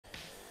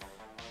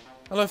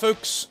Hello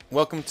folks,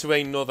 welcome to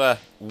another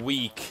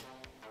week.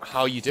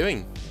 How are you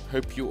doing?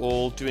 Hope you're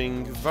all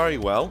doing very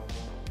well.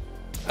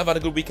 I've had a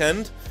good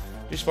weekend,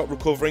 just about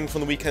recovering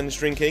from the weekend's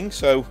drinking,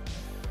 so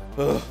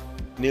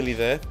nearly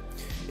there.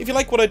 If you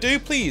like what I do,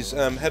 please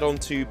head on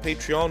to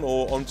Patreon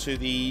or onto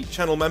the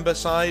channel member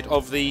side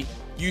of the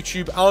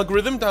YouTube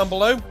algorithm down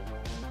below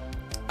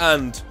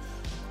and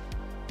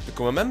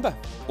become a member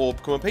or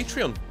become a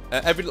Patreon.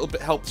 Every little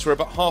bit helps. We're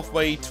about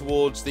halfway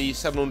towards the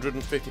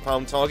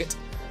 £750 target.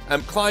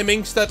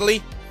 Climbing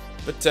steadily,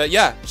 but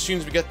yeah, as soon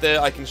as we get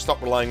there, I can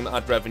stop relying on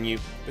ad revenue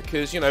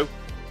because, you know,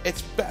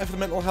 it's better for the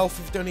mental health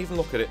if you don't even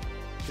look at it.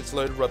 It's a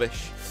load of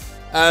rubbish.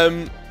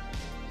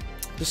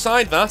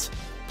 Beside that,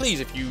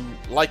 please, if you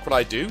like what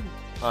I do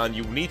and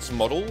you need some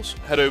models,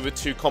 head over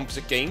to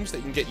Composite Games.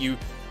 They can get you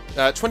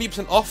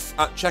 20% off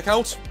at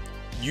checkout,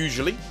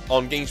 usually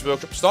on Games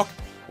Workshop stock.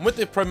 And with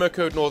the promo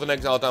code Northern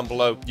Exile down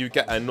below, you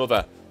get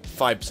another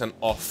 5%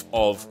 off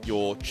of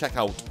your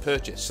checkout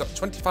purchase. So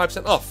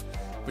 25% off,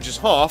 which is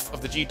half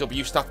of the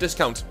GW staff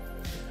discount.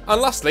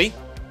 And lastly,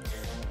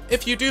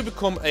 if you do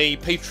become a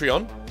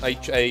Patreon,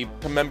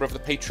 a member of the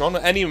Patreon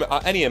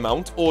at any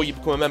amount, or you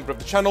become a member of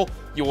the channel,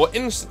 you are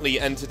instantly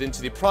entered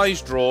into the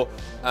prize draw.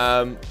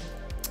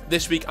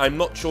 This week, I'm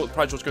not sure what the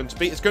prize draw is going to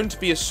be. It's going to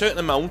be a certain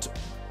amount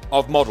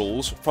of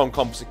models from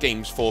Composite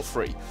Games for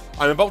free.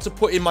 I'm about to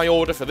put in my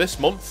order for this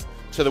month,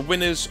 so the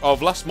winners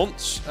of last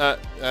month's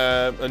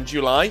in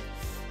July,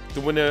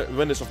 the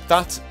winners of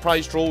that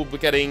prize draw will be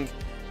getting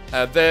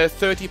their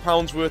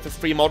 £30 worth of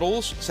free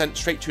models sent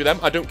straight to them.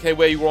 I don't care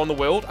where you are on the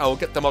world, I will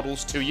get the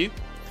models to you.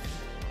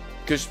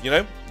 Because, you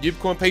know, you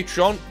become a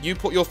Patreon, you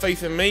put your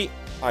faith in me,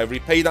 I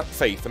repay that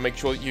faith and make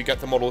sure that you get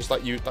the models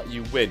that you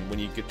win when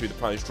you get through the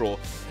prize draw.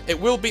 It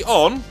will be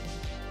on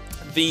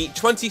the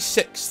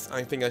 26th,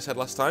 I think I said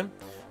last time.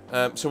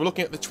 So we're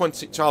looking at the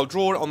 20th, so I'll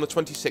draw it on the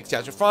 26th.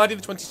 Yeah, so Friday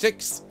the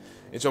 26th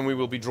is when we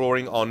will be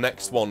drawing our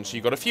next one. So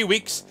you've got a few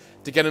weeks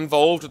to get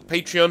involved with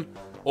Patreon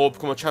or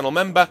become a channel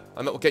member,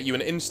 and that will get you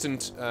an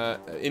instant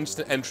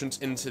entrance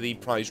into the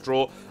prize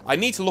draw. I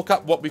need to look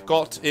at what we've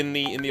got in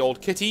the old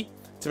kitty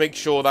to make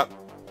sure that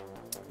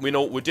we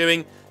know what we're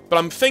doing, but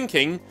I'm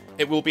thinking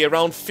it will be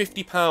around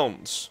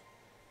 £50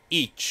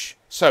 each.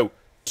 So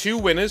 2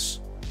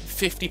 winners,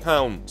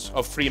 £50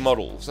 of free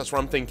models. That's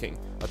what I'm thinking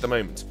at the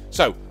moment.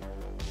 So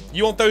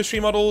you want those free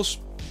models?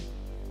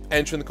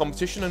 Enter in the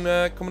competition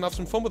and come and have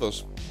some fun with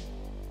us.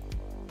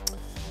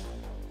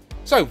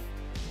 So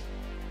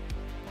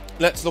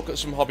let's look at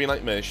some hobby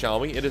nightmares,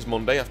 shall we? It is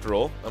Monday, after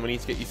all, and we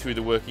need to get you through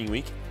the working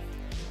week.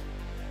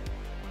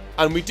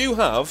 And we do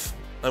have,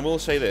 I will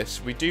say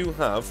this, we do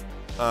have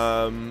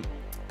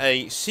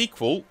a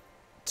sequel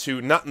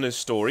to Natna's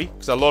story,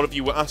 because a lot of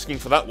you were asking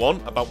for that one,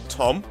 about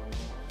Tom.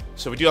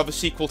 So we do have a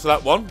sequel to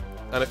that one,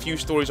 and a few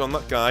stories on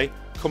that guy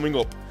coming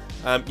up.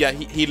 Yeah,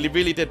 he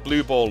really did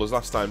blue ball us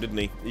last time, didn't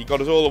he? He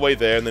got us all the way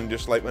there, and then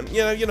just like went,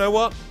 you know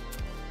what?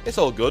 It's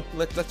all good.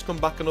 Let's come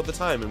back another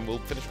time, and we'll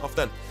finish off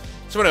then.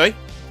 So anyway,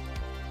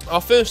 our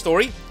first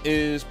story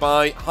is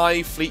by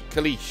High Fleet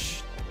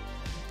Kalish,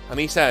 and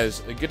he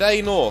says, "Good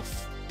day,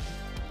 North.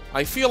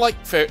 I feel like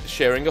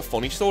sharing a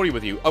funny story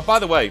with you." Oh, by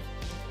the way,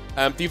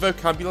 the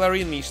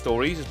vocabulary in these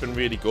stories has been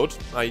really good.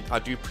 I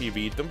do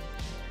pre-read them.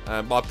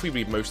 Well, I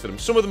pre-read most of them.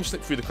 Some of them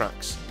slip through the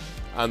cracks,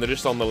 and they're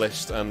just on the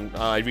list, and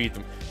I read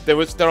them.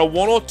 There are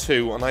one or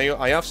two, and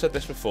I have said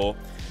this before.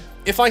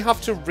 If I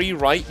have to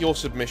rewrite your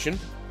submission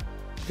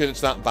because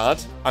it's that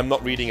bad, I'm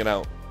not reading it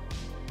out.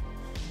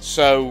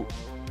 So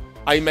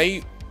I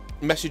may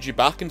message you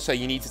back and say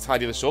you need to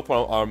tidy this up,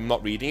 or I'm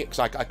not reading it because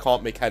I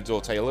can't make heads or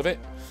tail of it.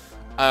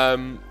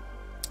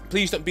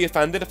 Please don't be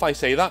offended if I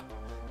say that.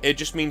 It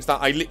just means that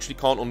I literally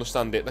can't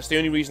understand it. That's the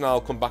only reason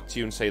I'll come back to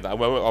you and say that. I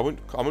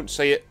won't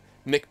say it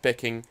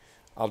nitpicking.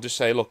 I'll just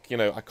say, look, you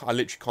know, I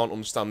literally can't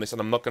understand this,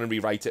 and I'm not going to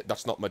rewrite it.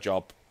 That's not my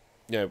job.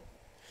 You know,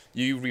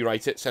 you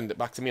rewrite it, send it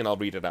back to me, and I'll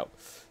read it out.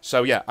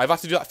 So yeah, I've had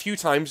to do that a few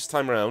times this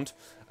time around.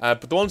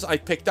 But the ones I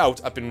picked out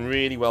have been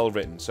really well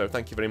written, so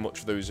thank you very much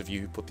for those of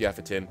you who put the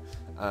effort in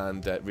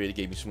and really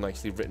gave me some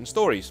nicely written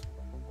stories.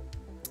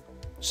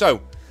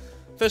 So,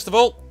 first of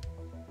all,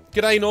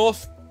 G'day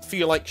North,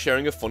 feel like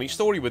sharing a funny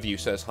story with you,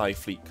 says High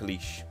Fleet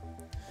Kalish.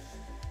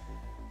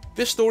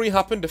 This story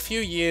happened a few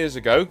years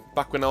ago,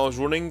 back when I was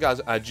running as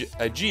a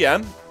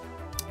GM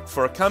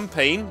for a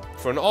campaign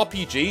for an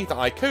RPG that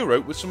I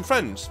co-wrote with some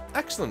friends.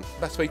 Excellent,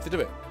 best way to do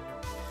it.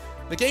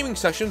 The gaming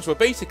sessions were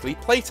basically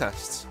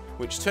playtests,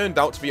 which turned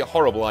out to be a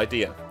horrible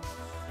idea,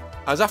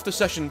 as after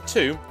session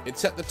 2, it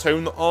set the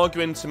tone that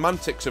arguing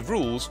semantics of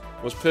rules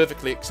was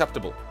perfectly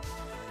acceptable.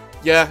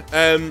 Yeah,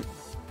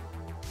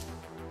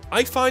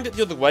 I find it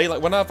the other way.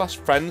 Like when I've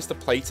asked friends to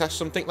playtest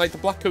something, like the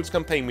Blackcoats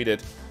campaign we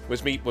did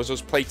was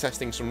us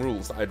playtesting some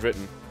rules that I'd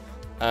written.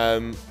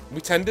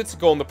 We tended to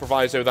go on the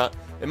proviso that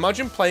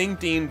imagine playing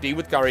D&D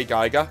with Gary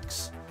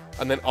Gygax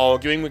and then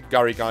arguing with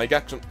Gary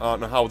Gygax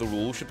on how the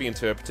rules should be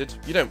interpreted.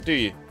 You don't, do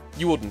you?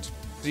 You wouldn't,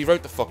 because he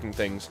wrote the fucking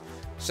things.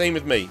 Same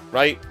with me,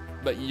 right?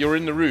 Like you're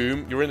in the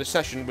room, you're in a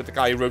session with the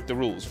guy who wrote the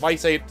rules. If I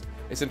say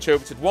it's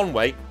interpreted one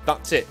way,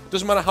 that's it.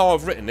 Doesn't matter how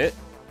I've written it.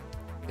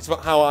 It's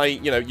about how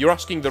you're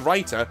asking the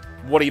writer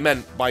what he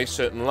meant by a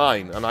certain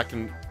line, and I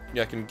can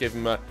give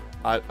him a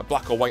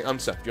black or white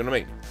answer. Do you know what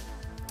I mean?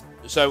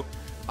 So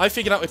I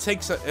figured out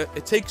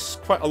it takes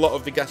quite a lot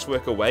of the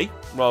guesswork away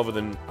rather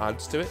than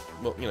adds to it.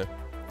 But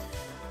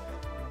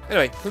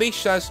Anyway, Kalish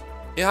says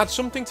it had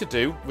something to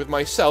do with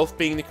myself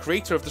being the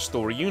creator of the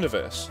story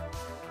universe.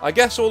 I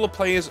guess all the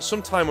players at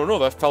some time or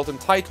another felt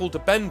entitled to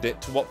bend it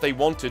to what they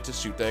wanted to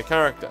suit their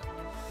character.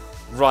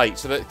 Right,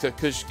 so that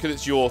because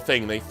it's your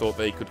thing, they thought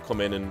they could come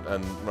in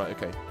and right,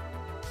 okay.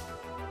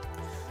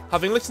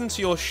 Having listened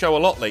to your show a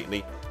lot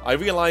lately, I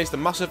realise the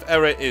massive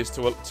error it is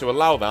to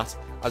allow that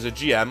as a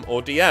GM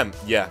or DM.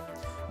 Yeah.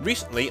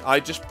 Recently,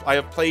 I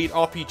have played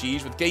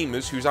RPGs with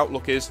gamers whose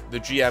outlook is the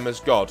GM as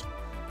God.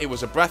 It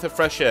was a breath of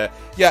fresh air.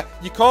 Yeah,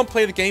 you can't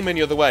play the game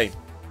any other way.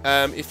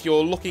 If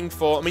you're looking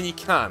for, I mean, you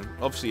can,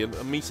 obviously,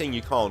 and me saying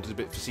you can't is a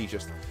bit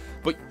facetious,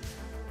 but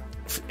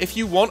if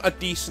you want a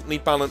decently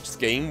balanced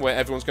game where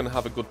everyone's going to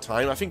have a good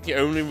time, I think the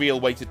only real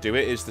way to do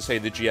it is to say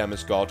the GM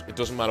is God. It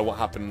doesn't matter what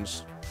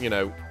happens,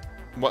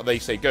 what they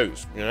say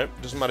goes, It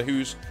doesn't matter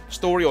whose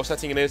story or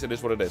setting it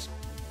is what it is.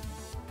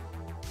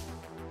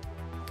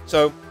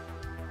 So,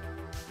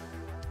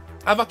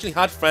 I've actually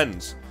had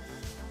friends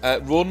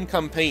run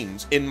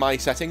campaigns in my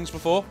settings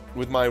before,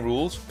 with my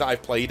rules that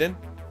I've played in.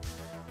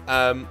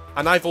 And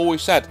I've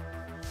always said,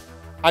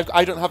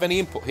 I don't have any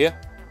input here,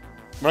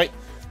 right?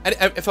 And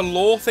if a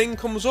lore thing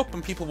comes up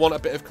and people want a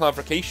bit of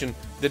clarification,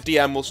 the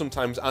DM will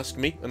sometimes ask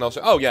me, and I'll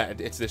say, oh yeah,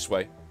 it's this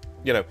way.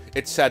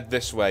 It's said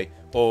this way,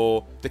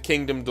 or the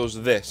kingdom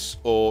does this,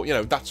 or,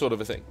 that sort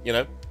of a thing,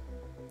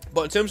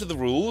 But in terms of the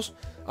rules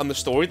and the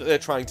story that they're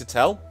trying to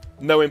tell,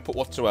 no input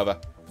whatsoever.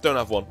 Don't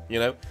have one,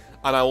 And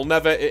I will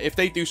never, if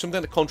they do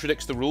something that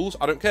contradicts the rules,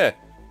 I don't care.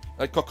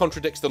 It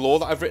contradicts the lore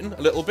that I've written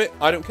a little bit,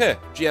 I don't care.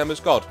 GM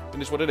is God,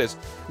 and it's what it is.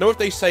 Now, if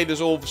they say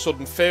there's all of a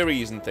sudden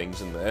fairies and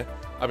things in there,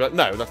 I'd be like,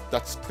 no,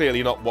 that's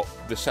clearly not what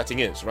the setting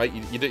is, right?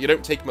 You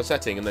don't take my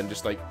setting and then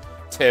just, like,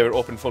 tear it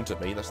up in front of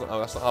me. That's not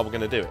how we're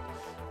going to do it.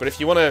 But if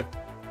you want to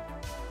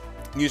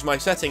use my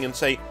setting and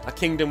say a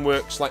kingdom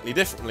works slightly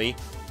differently,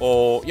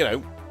 or,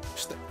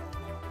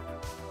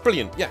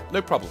 brilliant, yeah,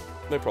 no problem.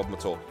 No problem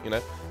at all,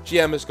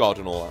 GM is God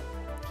and all that.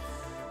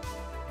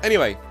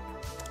 Anyway,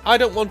 I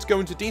don't want to go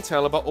into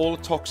detail about all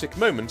the toxic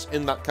moments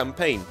in that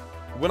campaign.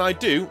 When I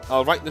do,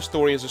 I'll write the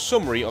story as a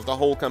summary of the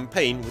whole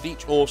campaign with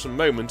each awesome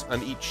moment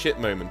and each shit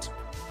moment.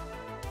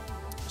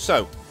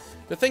 So,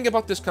 the thing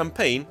about this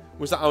campaign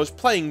was that I was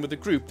playing with a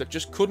group that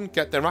just couldn't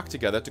get their act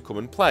together to come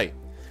and play.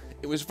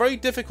 It was very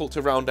difficult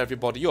to round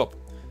everybody up,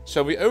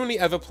 so we only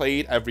ever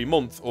played every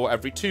month or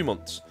every 2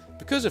 months.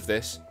 Because of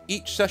this,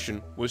 each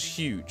session was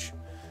huge.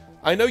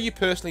 I know you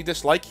personally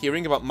dislike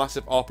hearing about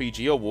massive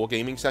RPG or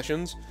wargaming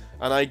sessions,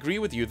 and I agree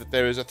with you that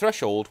there is a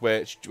threshold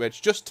where it's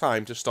just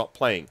time to stop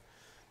playing.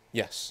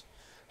 Yes.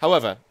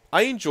 However,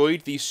 I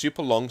enjoyed these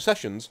super long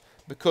sessions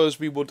because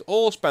we would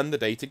all spend the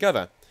day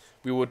together.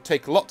 We would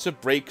take lots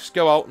of breaks,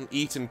 go out and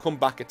eat and come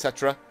back,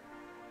 etc.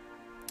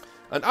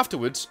 And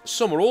afterwards,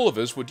 some or all of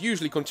us would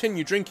usually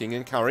continue drinking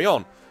and carry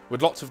on,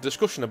 with lots of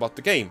discussion about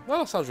the game. Well,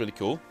 that sounds really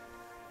cool.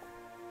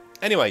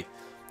 Anyway,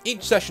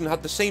 each session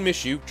had the same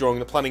issue during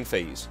the planning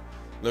phase.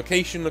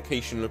 Location,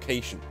 location,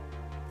 location.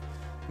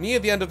 Near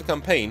the end of the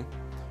campaign,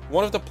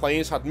 one of the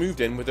players had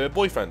moved in with her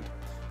boyfriend,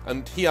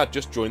 and he had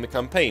just joined the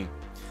campaign.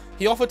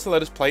 He offered to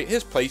let us play at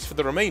his place for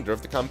the remainder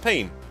of the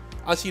campaign,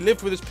 as he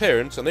lived with his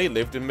parents and they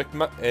lived in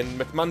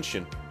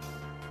McMansion.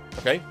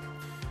 Okay?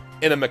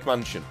 In a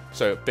McMansion,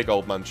 so a big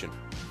old mansion.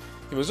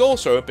 He was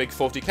also a big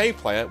 40k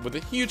player with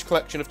a huge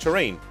collection of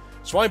terrain,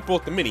 so I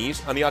brought the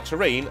minis and he had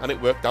terrain and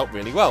it worked out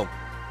really well.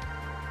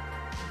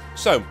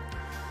 So,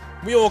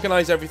 we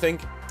organise everything.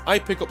 I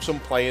pick up some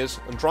players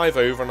and drive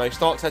over and I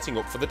start setting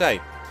up for the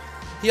day.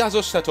 He has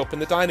us set up in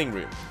the dining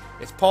room.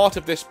 It's part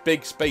of this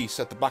big space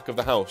at the back of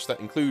the house that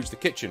includes the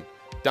kitchen,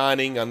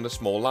 dining and a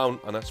small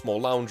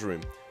lounge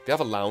room. They have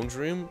a lounge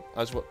room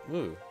as well.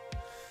 Ooh.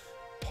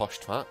 Posh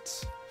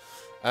twats.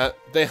 I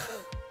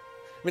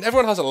mean,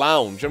 everyone has a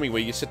lounge, where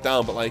you sit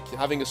down, but like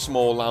having a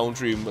small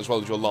lounge room as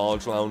well as your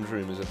large lounge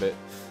room is a bit...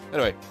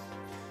 Anyway,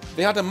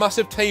 they had a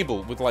massive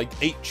table with like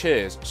 8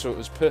 chairs, so it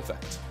was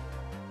perfect.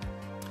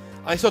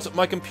 I set up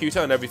my computer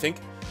and everything,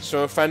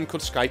 so a friend could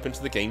Skype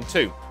into the game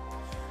too.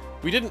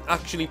 We didn't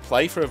actually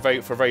play for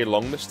very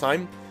long this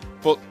time,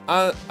 but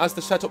as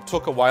the setup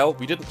took a while,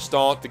 we didn't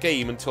start the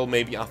game until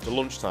maybe after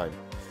lunchtime.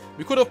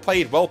 We could have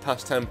played well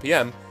past 10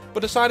 PM, but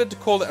decided to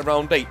call it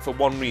around 8 for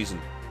one reason: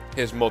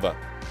 his mother.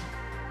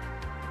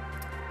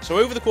 So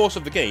over the course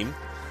of the game,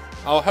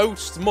 our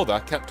host's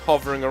mother kept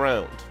hovering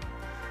around.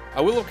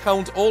 I will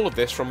recount all of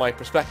this from my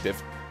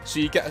perspective, so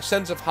you get a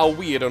sense of how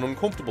weird and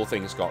uncomfortable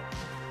things got.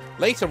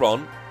 Later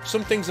on,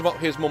 some things about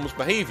his mum's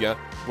behaviour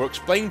were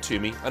explained to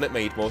me and it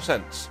made more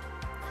sense.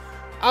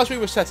 As we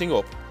were setting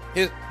up,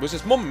 was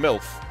his mum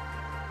MILF?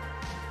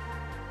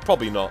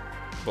 Probably not,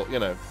 but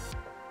it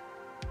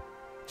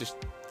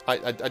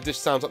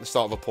just sounds like the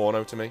start of a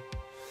porno to me.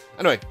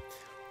 Anyway,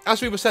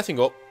 as we were setting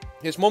up,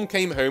 his mum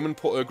came home and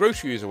put her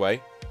groceries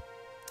away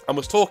and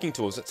was talking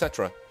to us,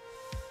 etc.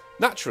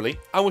 Naturally,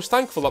 I was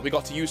thankful that we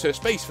got to use her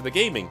space for the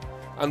gaming,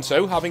 and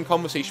so having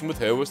conversation with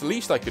her was the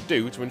least I could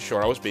do to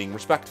ensure I was being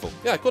respectful.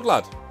 Yeah, good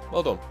lad.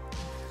 Well done.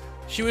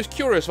 She was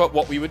curious about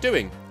what we were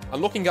doing,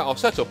 and looking at our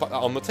setup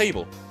on the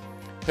table.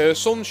 Her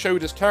son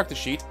showed his character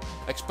sheet,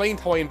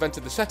 explained how I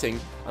invented the setting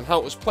and how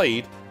it was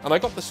played, and I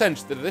got the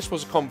sense that this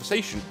was a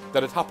conversation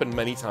that had happened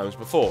many times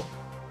before.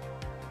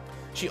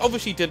 She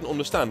obviously didn't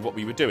understand what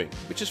we were doing,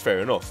 which is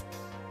fair enough.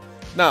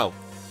 Now,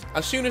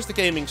 as soon as the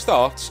gaming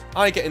starts,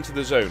 I get into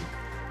the zone.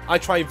 I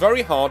try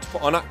very hard to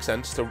put on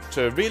accents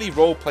to really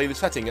roleplay the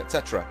setting,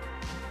 etc.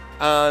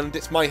 And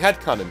it's my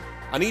headcanon.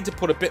 I need to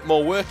put a bit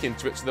more work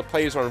into it so the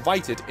players are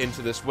invited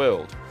into this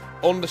world,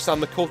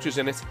 understand the cultures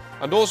in it,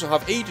 and also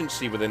have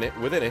agency within it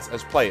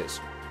as players.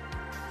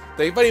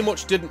 They very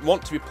much didn't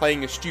want to be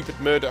playing a stupid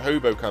murder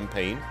hobo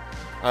campaign,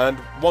 and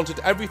wanted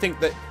everything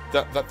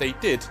that they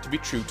did to be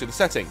true to the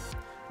setting.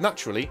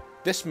 Naturally,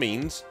 this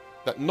means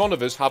that none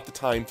of us have the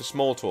time for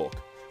small talk.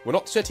 We're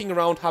not sitting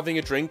around having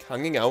a drink,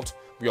 hanging out,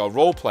 we are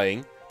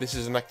role-playing, this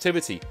is an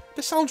activity.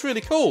 This sounds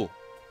really cool.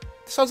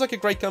 This sounds like a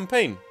great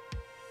campaign.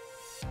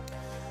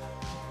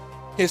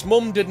 His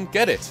mum didn't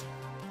get it.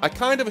 I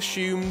kind of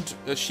assumed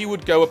she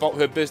would go about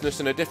her business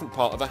in a different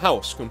part of the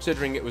house,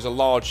 considering it was a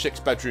large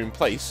 6-bedroom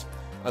place,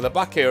 and the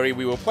back area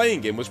we were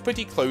playing in was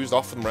pretty closed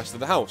off from the rest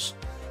of the house.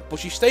 But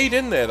she stayed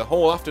in there the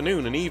whole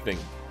afternoon and evening.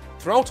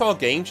 Throughout our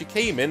game, she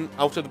came in,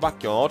 out of the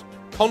backyard,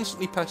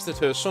 constantly pestered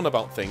her son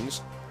about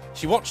things.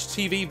 She watched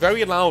TV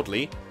very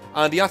loudly,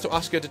 and he had to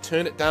ask her to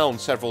turn it down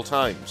several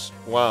times.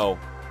 Wow.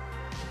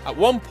 At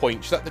one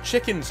point, she let the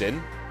chickens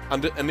in,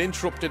 and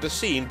interrupted a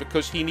scene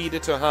because he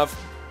needed to have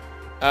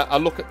a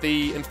look at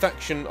the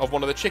infection of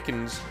one of the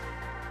chickens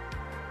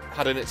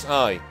had in its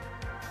eye.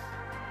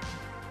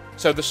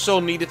 So the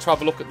son needed to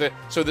have a look at the...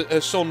 So that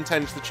her son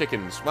tends the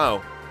chickens.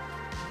 Wow.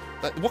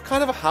 Like, what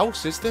kind of a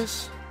house is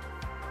this?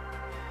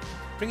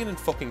 Bringing in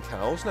fucking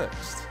cows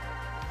next.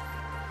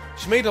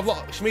 She made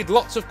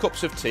lots of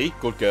cups of tea,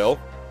 good girl,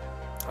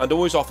 and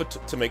always offered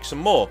to make some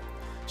more.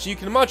 So you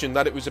can imagine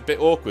that it was a bit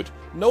awkward.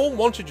 No one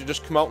wanted to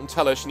just come out and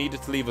tell her she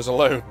needed to leave us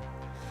alone.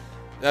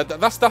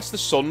 That's the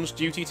son's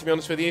duty, to be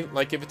honest with you.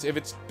 Like, if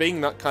it's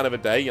being that kind of a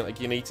day, like,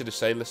 you need to just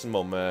say, listen,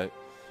 mum,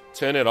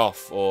 turn it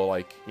off, or,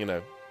 like, you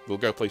know, we'll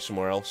go play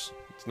somewhere else.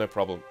 It's no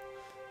problem,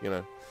 you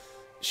know.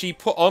 She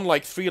put on,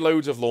 like, 3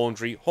 loads of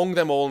laundry, hung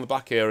them all in the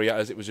back area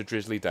as it was a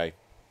drizzly day.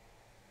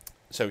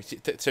 So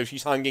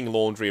she's hanging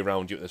laundry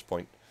around you at this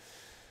point.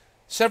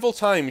 Several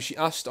times she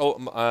asked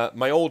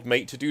my old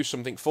mate to do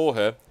something for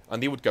her,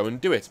 and he would go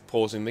and do it,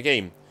 pausing the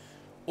game.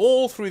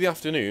 All through the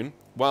afternoon,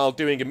 while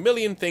doing a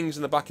million things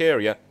in the back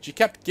area, she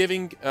kept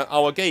giving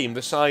our game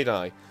the side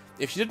eye.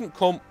 If she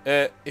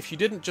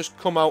didn't just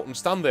come out and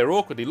stand there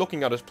awkwardly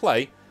looking at us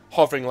play,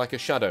 hovering like a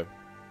shadow.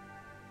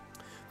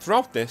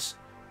 Throughout this,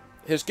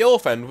 his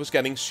girlfriend was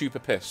getting super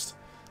pissed.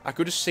 I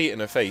could just see it in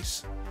her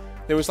face.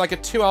 There was like a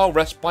 2-hour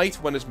respite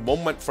when his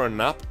mum went for a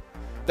nap.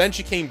 Then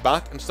she came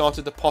back and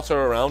started to potter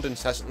around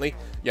incessantly.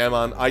 Yeah,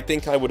 man, I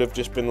think I would have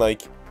just been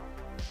like...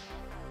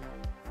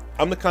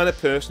 I'm the kind of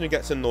person who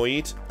gets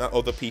annoyed at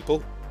other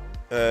people.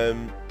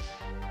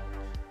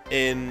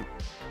 In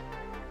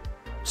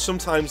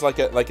sometimes like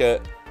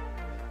an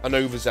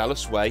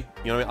overzealous way.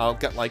 You know, I'll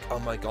get like, oh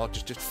my god,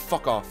 just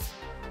fuck off.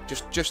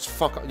 Just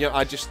fuck off. You know,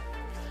 I just...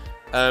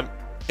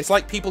 it's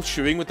like people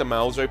chewing with their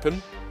mouths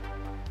open.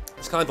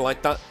 It's kind of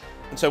like that.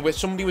 And so if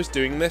somebody was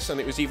doing this, and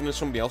it was even in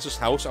somebody else's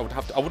house, I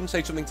wouldn't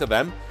say something to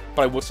them,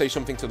 but I would say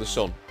something to the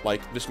son.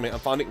 Like, this mate, I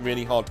find it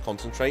really hard to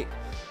concentrate.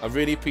 I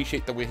really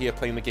appreciate that we're here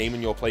playing the game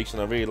in your place,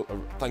 and I really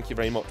thank you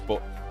very much,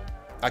 but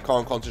I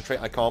can't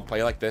concentrate, I can't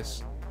play like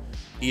this.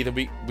 Either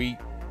we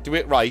do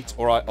it right,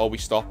 or we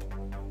stop.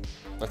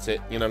 That's it,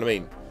 you know what I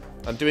mean?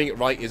 And doing it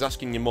right is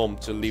asking your mum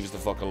to leave us the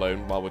fuck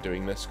alone while we're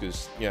doing this,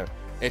 because, you know,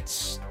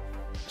 it's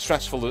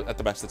stressful at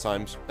the best of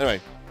times. Anyway.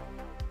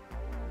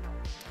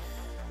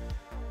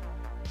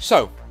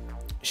 So,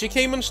 she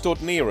came and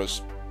stood near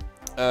us.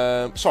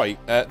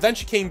 Then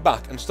she came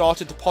back and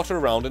started to potter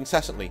around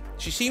incessantly.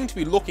 She seemed to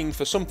be looking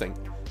for something,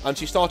 and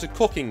she started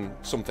cooking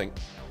something.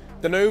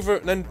 Then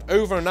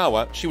over an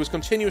hour, she was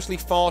continuously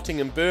farting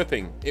and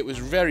burping. It was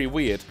very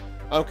weird.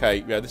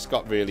 Okay, yeah, this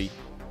got really...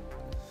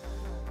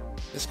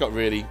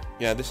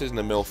 Yeah, this isn't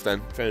a MILF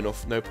then. Fair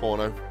enough, no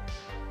porno.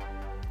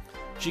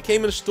 She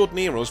came and stood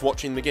near us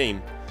watching the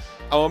game.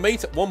 Our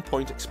mate at one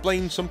point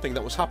explained something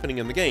that was happening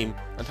in the game,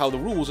 and how the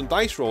rules and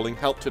dice rolling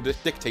helped to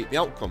dictate the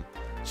outcome.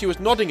 She was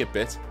nodding a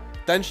bit,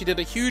 then she did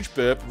a huge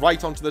burp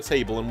right onto the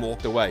table and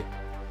walked away.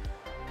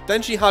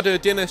 Then she had her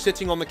dinner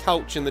sitting on the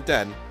couch in the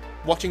den,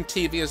 watching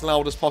TV as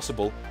loud as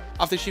possible.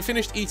 After she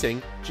finished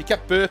eating, she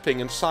kept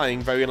burping and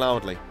sighing very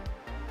loudly.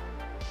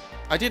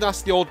 I did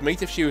ask the old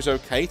mate if she was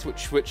okay, to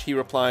which he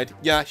replied,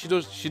 yeah, she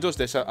does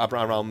this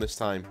around this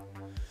time.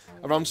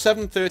 Around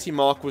 7:30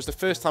 mark was the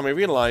first time I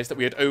realised that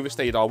we had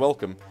overstayed our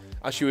welcome,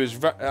 as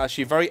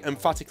she very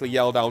emphatically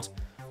yelled out,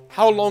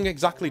 how long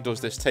exactly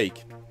does this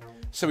take?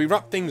 So we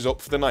wrapped things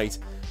up for the night.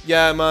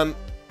 Yeah, man,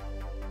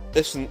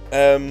 listen,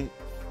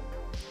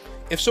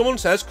 if someone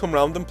says come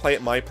round and play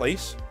at my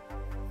place,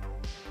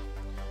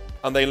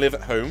 and they live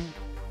at home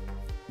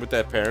with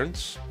their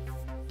parents,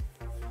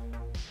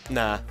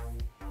 nah.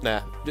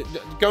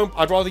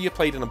 I'd rather you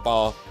played in a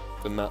bar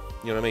than that,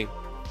 you know what I mean?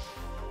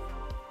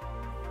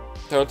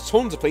 There are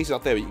tons of places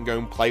out there where you can go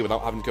and play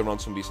without having to go around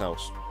somebody's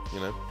house, you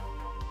know?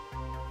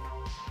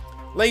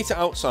 Later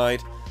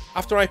outside,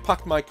 after I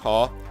packed my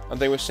car and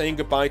they were saying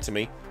goodbye to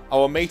me,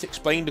 our mate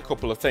explained a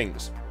couple of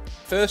things.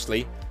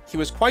 Firstly, he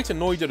was quite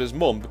annoyed at his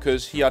mum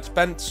because he had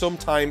spent some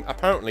time,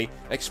 apparently,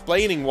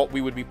 explaining what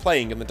we would be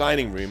playing in the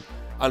dining room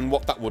and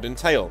what that would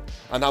entail,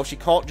 and how she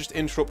can't just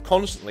interrupt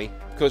constantly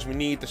because we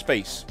need the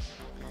space.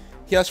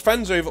 He has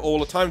friends over all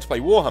the time to play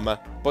Warhammer,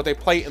 but they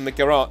play in the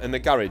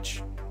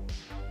garage.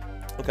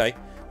 Okay,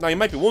 now you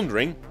might be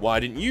wondering, why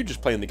didn't you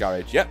just play in the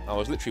garage? Yep, I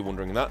was literally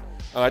wondering that,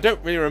 and I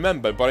don't really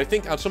remember, but I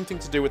think it had something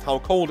to do with how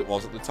cold it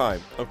was at the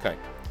time. Okay.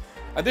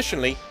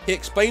 Additionally, he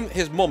explained that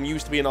his mum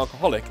used to be an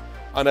alcoholic,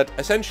 and had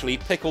essentially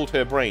pickled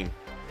her brain.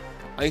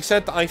 I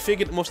said that I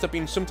figured it must have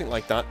been something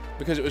like that,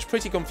 because it was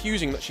pretty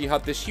confusing that she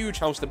had this huge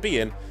house to be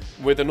in,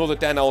 with another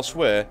den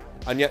elsewhere,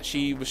 and yet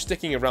she was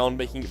sticking around,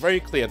 making it very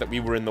clear that we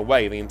were in the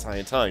way the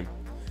entire time.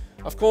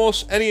 Of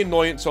course, any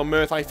annoyance or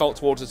mirth I felt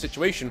towards the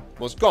situation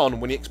was gone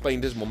when he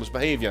explained his mum's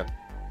behaviour.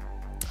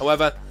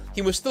 However,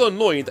 he was still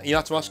annoyed that he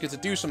had to ask her to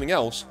do something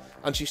else,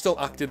 and she still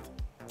acted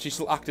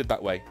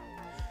that way.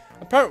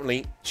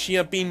 Apparently, she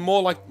had been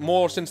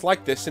more since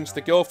like this since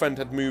the girlfriend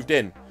had moved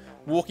in,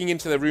 walking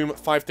into the room at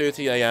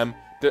 5:30 AM,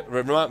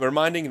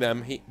 reminding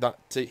them that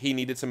he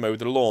needed to mow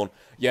the lawn.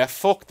 Yeah,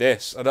 fuck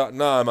this.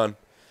 Nah, man.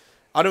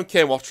 I don't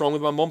care what's wrong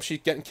with my mum. She's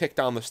getting kicked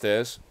down the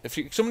stairs. If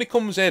somebody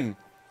comes in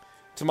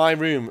to my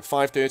room at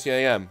 5:30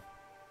 AM,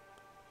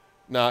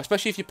 nah,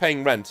 especially if you're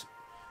paying rent.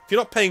 If you're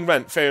not paying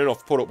rent, fair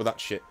enough, put up with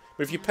that shit.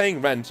 But if you're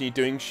paying rent and you're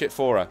doing shit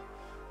for her,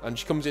 and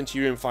she comes into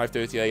your room at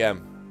 5:30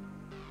 AM,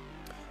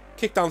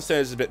 kick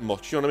downstairs is a bit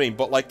much, you know what I mean?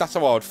 But like, that's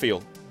how I would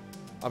feel.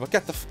 I would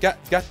get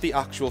the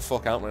actual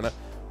fuck out right now.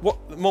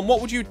 Mum, what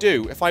would you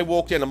do if I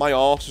walked in and my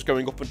arse was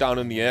going up and down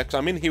in the air? Because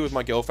I'm in here with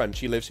my girlfriend,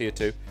 she lives here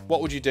too.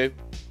 What would you do?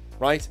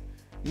 Right?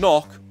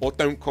 Knock or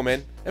don't come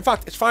in. In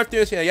fact, it's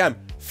 5:30 AM.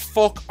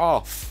 Fuck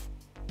off.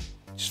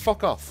 Just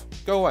fuck off.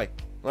 Go away.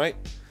 Right?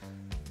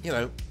 You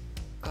know.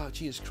 Oh,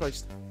 Jesus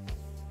Christ.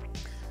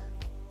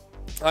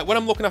 Like, when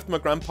I'm looking after my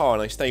grandpa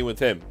and I stay with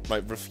him,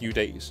 like, for a few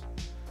days,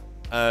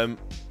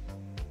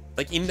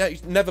 like, he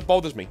never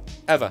bothers me,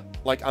 ever.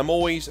 Like, I'm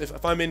always,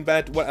 if I'm in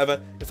bed,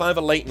 whatever, if I have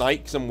a late night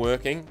because I'm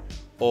working,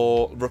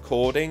 or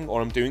recording,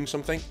 or I'm doing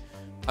something,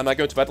 and I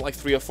go to bed at like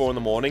 3 or 4 in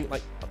the morning,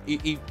 like,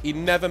 he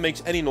never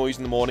makes any noise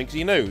in the morning because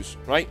he knows,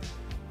 right?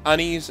 And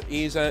he's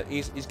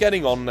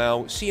getting on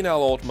now,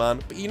 senile old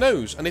man, but he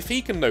knows, and if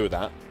he can know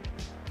that,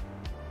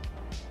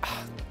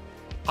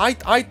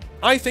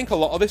 I think a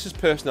lot of this is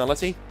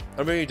personality.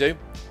 I really do.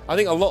 I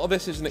think a lot of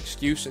this is an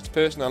excuse. It's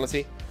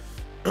personality.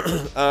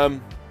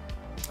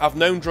 I've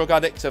known drug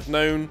addicts. I've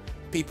known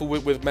people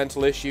with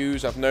mental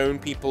issues. I've known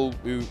people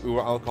who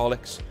are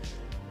alcoholics.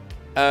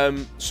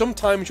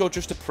 Sometimes you're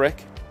just a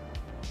prick.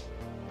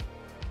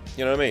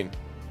 You know what I mean?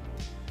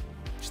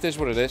 Just is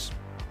what it is.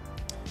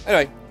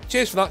 Anyway,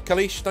 cheers for that,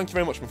 Kalish. Thank you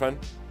very much, my friend.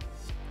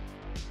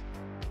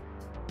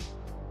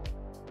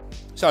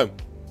 So,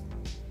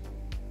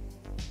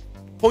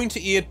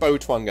 pointy-eared bow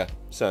twanger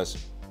says,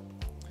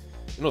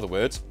 in other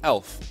words,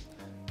 Elf,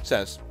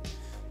 says,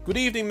 "Good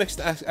evening,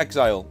 Mr.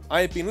 Exile.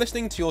 I have been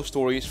listening to your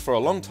stories for a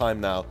long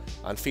time now,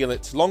 and feel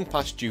it's long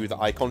past due that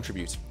I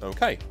contribute.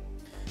 Okay.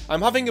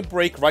 I'm having a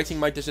break writing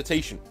my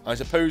dissertation. I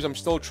suppose I'm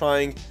still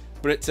trying,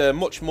 but it's a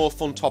much more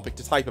fun topic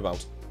to type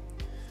about.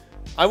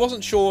 I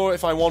wasn't sure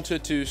if I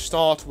wanted to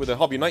start with a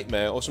hobby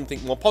nightmare or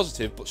something more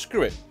positive, but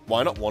screw it.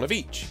 Why not one of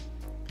each?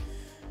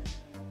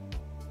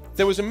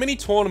 There was a mini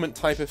tournament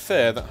type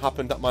affair that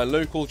happened at my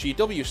local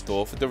GW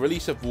store for the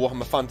release of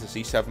Warhammer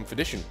Fantasy 7th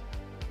edition.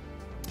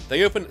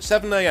 They opened at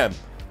 7 AM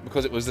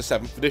because it was the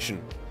 7th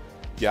edition.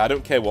 Yeah, I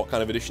don't care what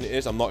kind of edition it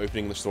is, I'm not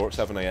opening the store at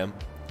 7 AM.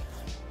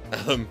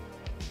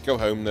 Go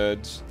home,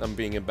 nerds. I'm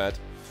being in bed.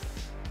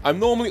 I'm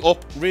normally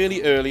up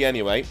really early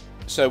anyway,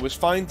 so it was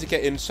fine to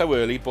get in so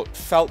early, but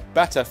felt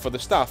better for the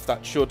staff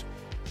that should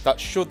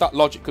that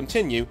logic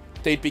continue,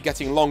 they'd be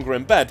getting longer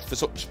in bed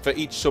for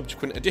each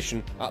subsequent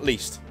edition, at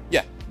least.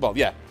 Yeah, well,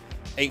 yeah.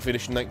 8th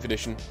edition, 9th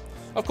edition.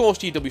 Of course,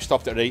 GW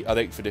stopped at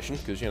 8th edition,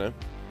 because, you know,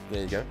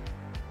 there you go.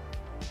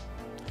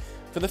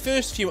 For the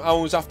first few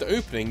hours after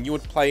opening, you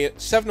would play at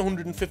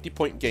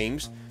 750-point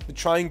games to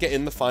try and get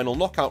in the final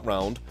knockout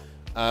round,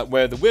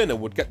 where the winner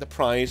would get the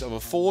prize of a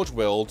Forge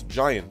World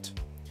Giant.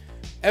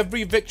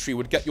 Every victory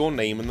would get your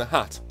name in the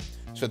hat,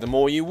 so the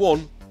more you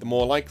won, the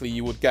more likely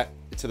you would get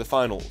to the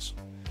finals.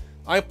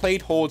 I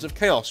played Hordes of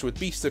Chaos with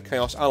Beasts of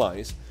Chaos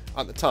allies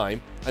at the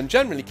time, and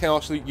generally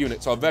Chaos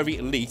units are very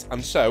elite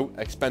and so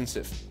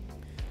expensive.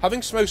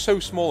 Having so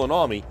small an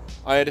army,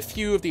 I had a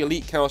few of the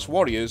elite Chaos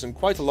warriors and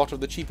quite a lot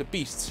of the cheaper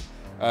beasts,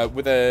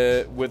 with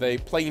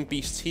a plain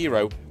beasts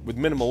hero with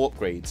minimal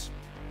upgrades.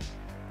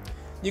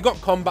 You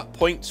got combat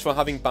points for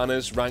having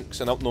banners,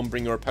 ranks, and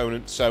outnumbering your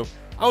opponents, so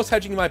I was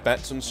hedging my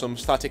bets on some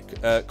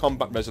static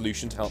combat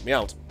resolution to help me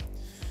out.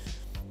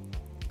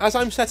 As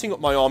I'm setting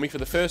up my army for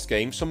the first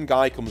game, some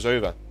guy comes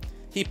over.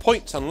 He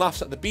points and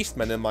laughs at the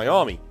beastmen in my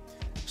army,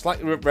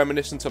 slightly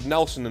reminiscent of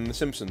Nelson in The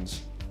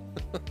Simpsons,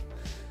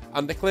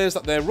 and declares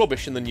that they're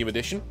rubbish in the new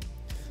edition.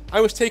 I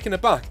was taken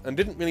aback and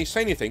didn't really say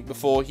anything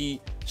before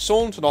he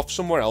sauntered off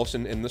somewhere else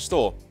in the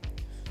store.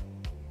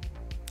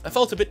 I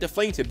felt a bit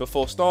deflated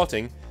before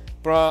starting,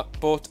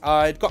 but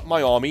I'd got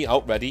my army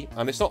out ready,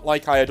 and it's not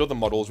like I had other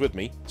models with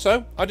me,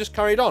 so I just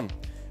carried on,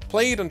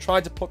 played and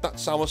tried to put that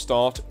sour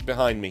start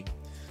behind me.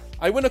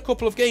 I won a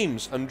couple of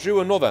games and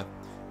drew another,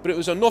 but it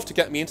was enough to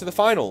get me into the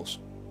finals.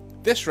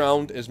 This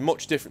round is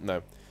much different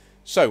though.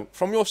 So,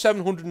 from your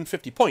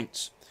 750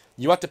 points,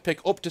 you had to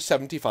pick up to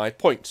 75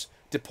 points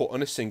to put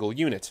on a single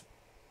unit.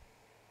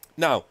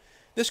 Now,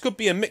 this could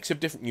be a mix of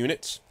different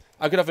units.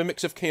 I could have a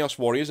mix of Chaos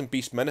Warriors and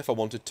Beastmen if I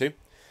wanted to.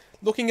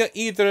 Looking at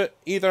either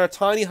a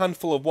tiny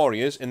handful of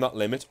Warriors in that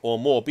limit or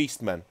more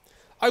Beastmen.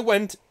 I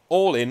went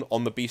all in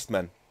on the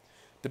Beastmen.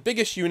 The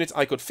biggest unit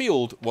I could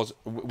field was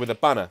with a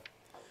banner.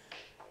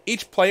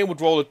 Each player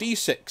would roll a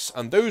d6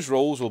 and those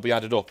rolls will be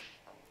added up.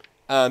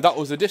 And that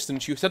was the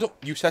distance you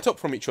set up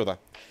from each other.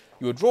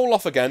 You would roll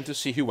off again to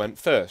see who went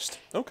first.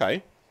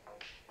 Okay.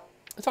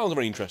 That sounds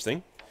very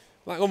interesting.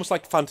 Almost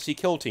like Fantasy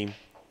Kill Team.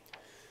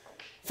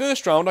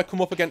 First round I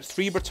come up against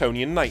 3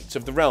 Bretonnian Knights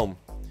of the Realm.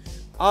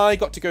 I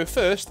got to go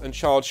first and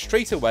charge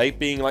straight away,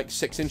 being like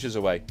 6 inches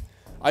away.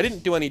 I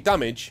didn't do any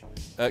damage,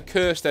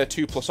 cursed their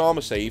 2+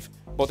 armor save,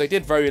 but they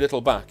did very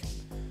little back.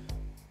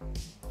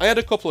 I had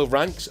a couple of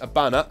ranks, a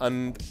banner,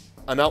 and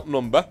an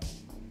outnumber.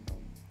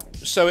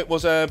 So it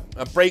was a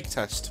break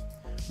test.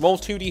 Roll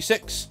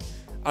 2d6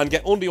 and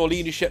get under your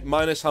leadership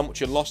minus how much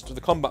you lost to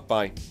the combat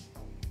by.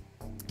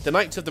 The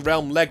Knights of the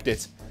Realm legged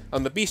it,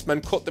 and the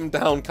Beastmen cut them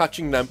down,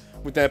 catching them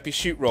with their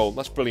pursuit roll.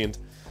 That's brilliant.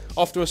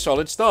 Off to a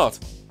solid start.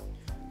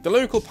 The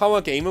local power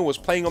gamer was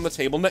playing on the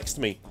table next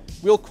to me.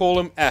 We'll call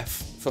him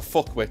F for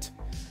Fuckwit.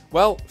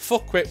 Well,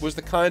 Fuckwit was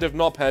the kind of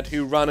knobhead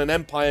who ran an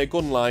Empire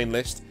gunline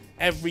list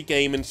every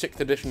game in 6th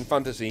edition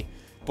fantasy,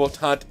 but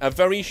had a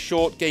very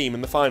short game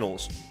in the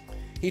finals.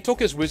 He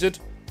took his wizard,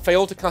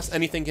 failed to cast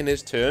anything in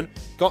his turn,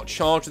 got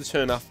charged the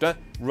turn after,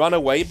 ran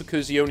away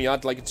because he only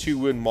had like a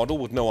 2-wound model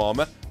with no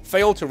armour,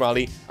 failed to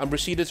rally, and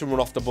proceeded to run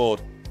off the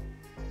board.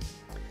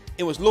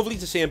 It was lovely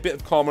to see a bit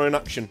of karma in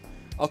action.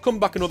 I'll come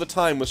back another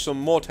time with some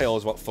more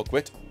tales about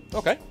Fuckwit.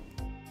 Okay.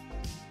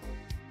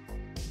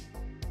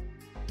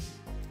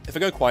 If I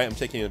go quiet, I'm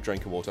taking a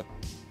drink of water.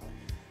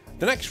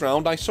 The next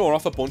round, I saw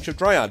off a bunch of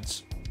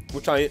Dryads,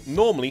 which I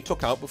normally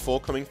took out before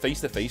coming face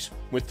to face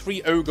with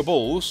 3 Ogre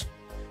Bulls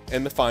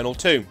in the final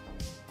 2.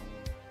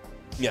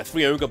 Yeah,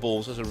 3 Ogre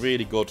Bulls is a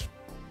really good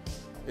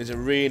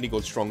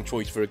strong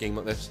choice for a game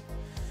like this.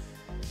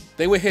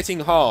 They were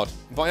hitting hard,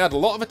 but I had a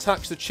lot of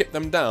attacks to chip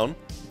them down,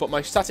 but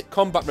my static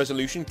combat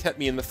resolution kept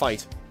me in the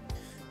fight.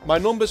 My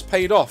numbers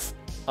paid off,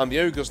 and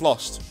the Ogres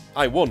lost.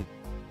 I won.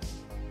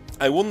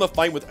 I won the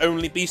fight with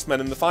only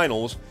Beastmen in the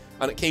finals,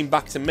 and it came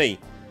back to me.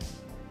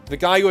 The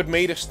guy who had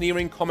made a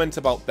sneering comment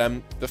about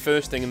them the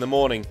first thing in the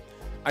morning.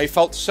 I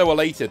felt so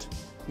elated.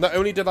 Not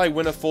only did I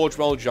win a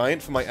Forgewell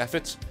Giant for my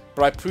efforts,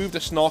 but I proved a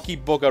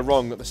snarky bugger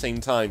wrong at the same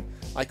time.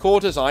 I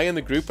caught his eye in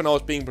the group when I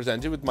was being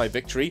presented with my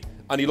victory,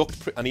 and he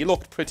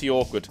looked pretty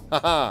awkward.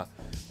 Haha.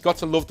 Got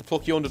to love the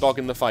plucky underdog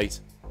in the fight.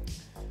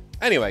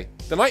 Anyway,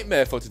 the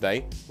nightmare for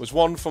today was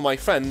one for my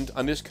friend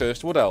and his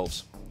cursed wood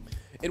elves.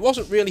 It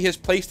wasn't really his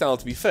playstyle,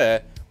 to be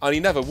fair, and he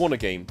never won a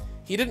game.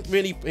 He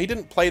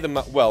didn't play them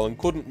that well and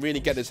couldn't really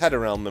get his head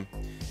around them.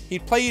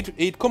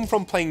 He'd come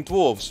from playing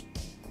dwarves,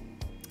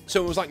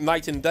 so it was like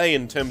night and day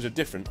in terms of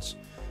difference.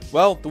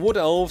 Well, the wood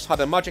elves had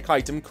a magic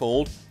item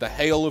called the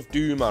Hail of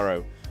Doom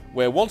Arrow,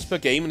 where once per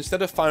game,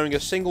 instead of firing a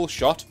single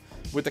shot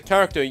with the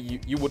character,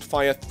 you would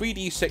fire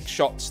 3d6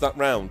 shots that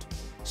round.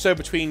 So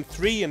between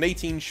 3 and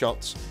 18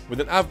 shots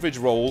with an average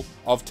roll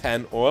of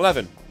 10 or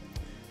 11.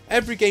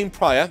 Every game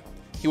prior,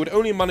 he would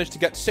only manage to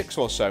get 6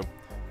 or so.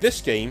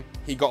 This game,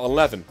 he got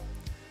 11.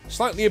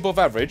 Slightly above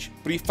average,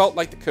 but he felt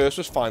like the curse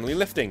was finally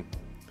lifting.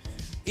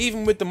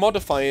 Even with the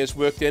modifiers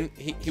worked in,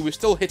 he was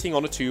still hitting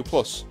on a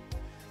 2+.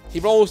 He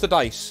rolls the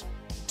dice.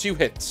 2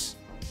 hits.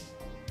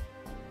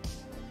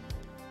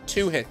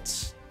 2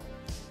 hits.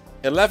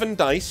 11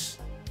 dice,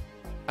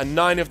 and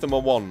 9 of them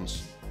are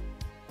 1s.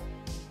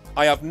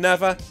 I have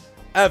never,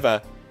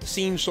 ever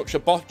seen such a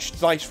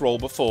botched dice roll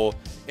before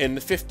in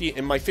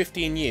my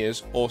 15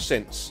 years or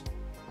since.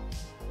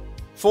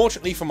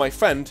 Fortunately for my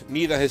friend,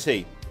 neither has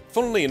he.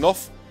 Funnily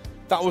enough,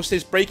 that was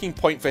his breaking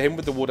point for him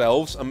with the Wood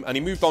Elves, and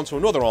he moved on to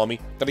another army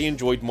that he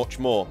enjoyed much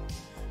more.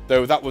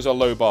 Though that was a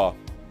low bar.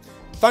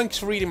 Thanks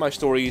for reading my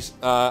stories.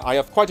 I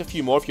have quite a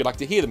few more if you'd like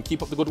to hear them.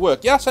 Keep up the good work.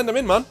 Yeah, send them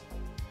in, man.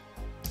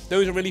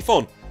 Those are really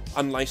fun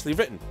and nicely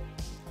written.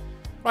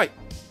 Right.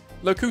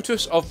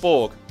 Locutus of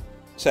Borg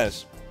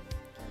says,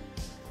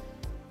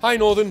 Hi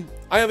Northern,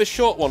 I have a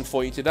short one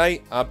for you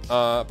today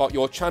about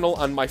your channel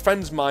and my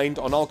friend's mind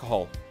on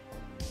alcohol.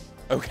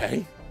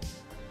 Okay.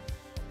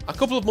 A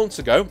couple of months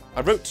ago,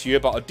 I wrote to you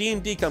about a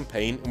D&D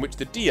campaign in which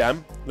the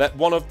DM let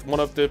one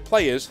of the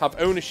players have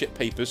ownership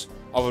papers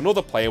of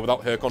another player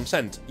without her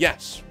consent.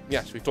 Yes,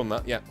 we've done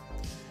that, yeah.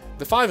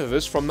 The 5 of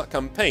us from that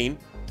campaign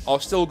are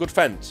still good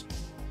friends.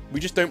 We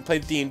just don't play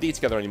D&D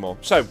together anymore.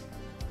 So,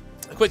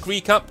 a quick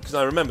recap, because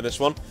I remember this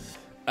one.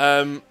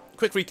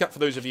 Quick recap for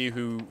those of you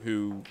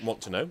who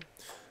want to know.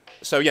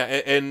 So yeah,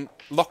 in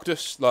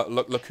Locutus's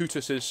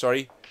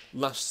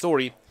last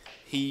story,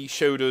 he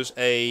showed us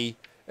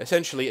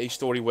essentially a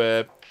story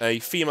where a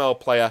female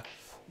player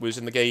was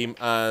in the game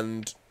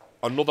and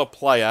another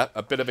player,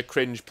 a bit of a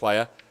cringe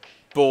player,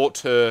 bought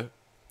her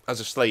as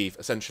a slave,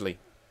 essentially,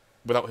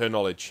 without her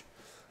knowledge.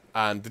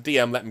 And the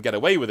DM let him get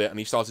away with it, and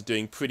he started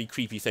doing pretty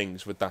creepy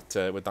things with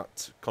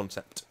that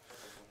concept.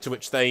 To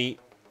which they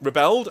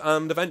rebelled,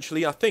 and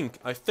eventually, I think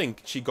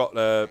she got.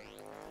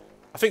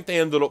 I think they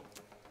ended up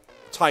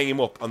tying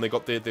him up, and they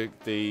got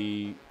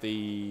the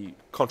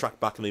contract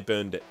back, and they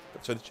burned it.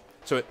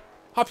 So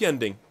happy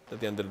ending at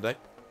the end of the day.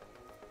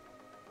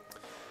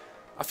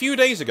 A few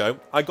days ago,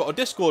 I got a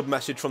Discord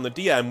message from the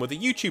DM with a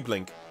YouTube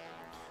link.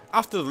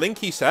 After the link,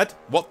 he said,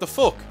 "What the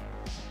fuck?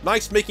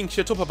 Nice making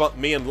shit up about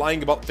me and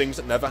lying about things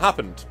that never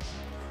happened."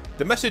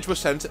 The message was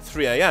sent at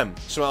 3 AM,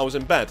 so I was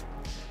in bed.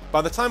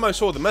 By the time I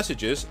saw the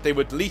messages, they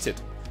were deleted,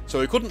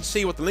 so I couldn't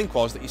see what the link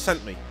was that he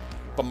sent me,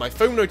 but my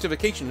phone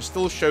notifications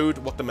still showed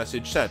what the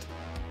message said.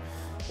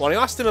 When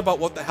I asked him about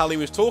what the hell he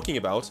was talking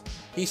about,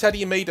 he said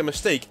he made a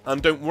mistake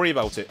and don't worry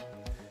about it.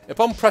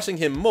 Upon pressing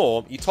him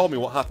more, he told me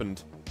what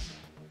happened.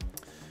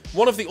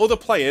 One of the other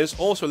players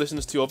also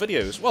listens to your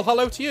videos. Well,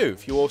 hello to you,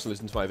 if you also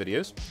listen to my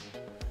videos.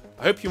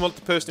 I hope you're not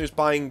the person who's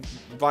buying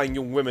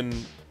young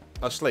women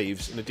as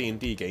slaves in a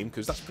D&D game,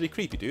 because that's pretty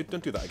creepy, dude.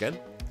 Don't do that again.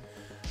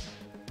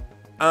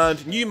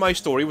 And knew my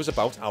story was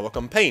about our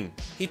campaign.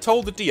 He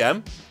told the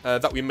DM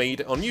that we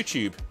made it on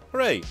YouTube.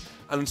 Hooray!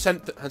 And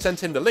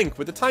sent him the link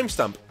with the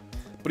timestamp.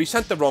 But he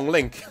sent the wrong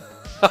link.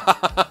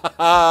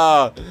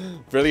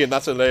 Brilliant,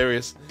 that's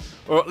hilarious.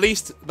 Or at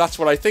least, that's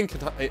what I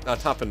think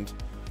had happened.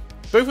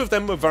 Both of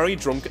them were very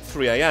drunk at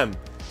 3 AM,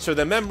 so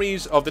their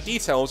memories of the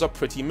details are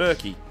pretty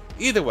murky.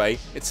 Either way,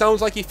 it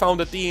sounds like he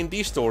found a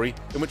D&D story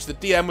in which the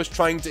DM was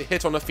trying to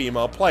hit on a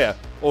female player,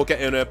 or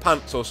get in her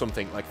pants or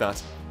something like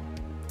that.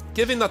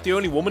 Given that the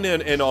only woman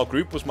in our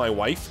group was my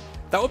wife,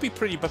 that would be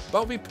pretty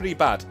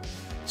bad.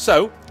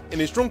 So, in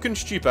his drunken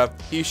stupor,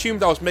 he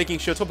assumed I was making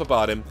shit up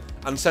about him,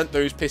 and sent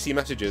those pissy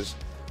messages.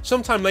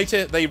 Sometime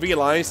later, they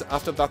realised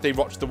after that they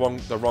watched the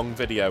wrong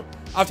video.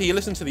 After he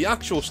listened to the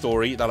actual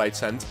story that I'd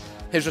sent,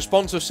 his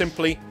response was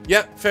simply,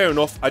 "Yeah, fair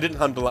enough, I didn't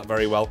handle that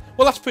very well."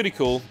 Well, that's pretty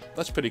cool.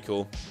 That's pretty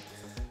cool.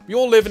 We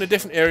all live in a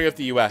different area of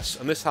the US,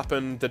 and this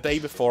happened the day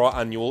before our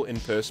annual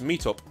in-person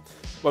meetup.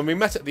 When we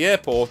met at the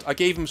airport, I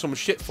gave him some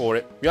shit for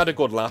it, we had a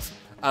good laugh,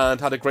 and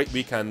had a great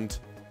weekend.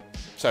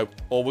 So,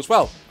 all was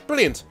well.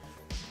 Brilliant.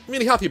 I'm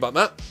really happy about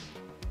that.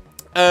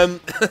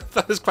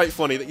 That is quite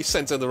funny that you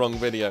sent him the wrong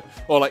video.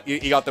 Or, like,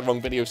 you got the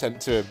wrong video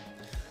sent to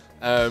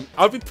him.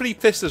 I'd be pretty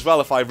pissed as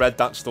well if I read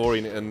that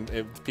story and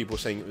people were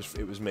saying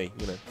it was me,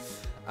 you know.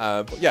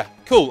 But yeah,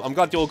 cool. I'm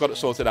glad you all got it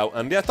sorted out.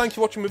 And yeah, thanks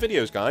for watching my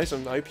videos, guys.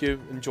 And I hope you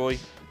enjoy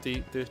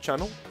the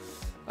channel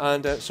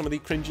and some of the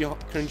cringy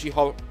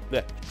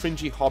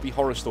hobby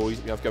horror stories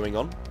that we have going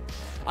on.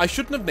 I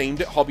shouldn't have named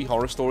it Hobby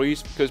Horror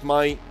Stories because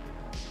my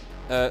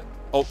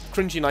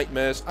cringy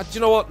nightmares. Do you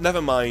know what?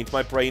 Never mind.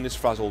 My brain is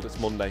frazzled. It's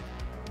Monday.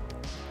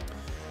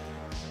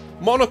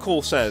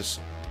 Monocle says,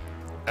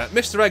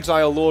 Mr.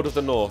 Exile, Lord of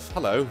the North.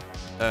 Hello.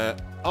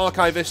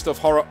 Archivist of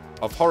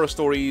horror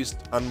stories,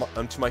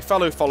 and to my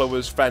fellow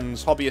followers,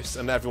 friends, hobbyists,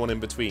 and everyone in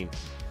between.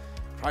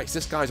 Christ,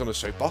 this guy's on a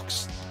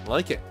soapbox. I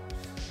like it.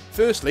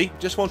 Firstly,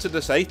 just wanted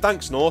to say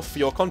thanks, North, for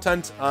your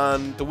content,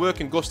 and the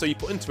work and gusto you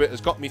put into it has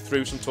got me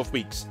through some tough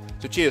weeks.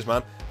 So cheers,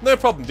 man. No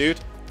problem,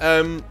 dude.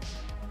 I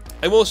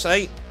will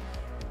say,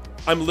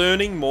 I'm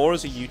learning more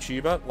as a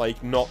YouTuber,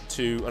 like not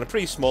to, and a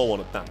pretty small one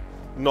at that,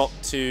 not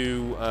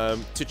to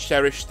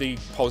cherish the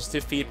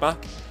positive feedback,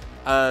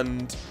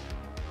 and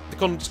the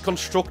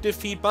constructive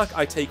feedback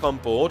I take on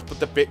board, but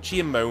the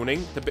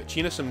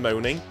bitchiness and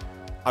moaning,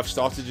 I've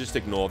started to just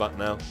ignore that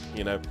now,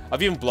 you know.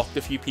 I've even blocked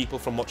a few people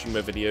from watching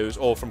my videos,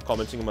 or from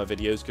commenting on my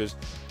videos, because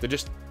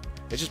it's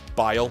just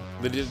bile.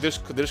 They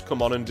just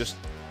come on and just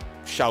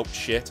shout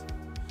shit,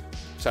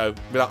 so,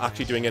 without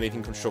actually doing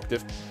anything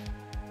constructive.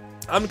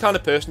 I'm the kind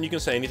of person, you can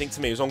say anything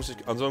to me as long as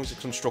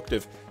it's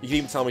constructive. You can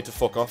even tell me to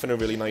fuck off in a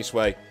really nice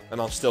way, and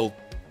I'll still,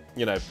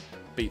 you know,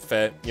 be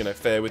fair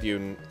with you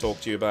and talk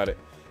to you about it.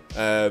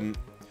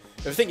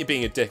 If I think you're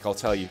being a dick, I'll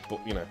tell you, but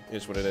you know, it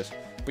is what it is.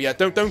 But yeah,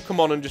 don't come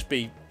on and just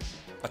be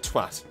a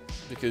twat,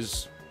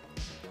 because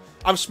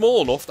I'm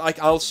small enough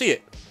that I'll see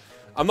it.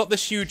 I'm not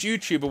this huge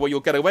YouTuber where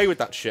you'll get away with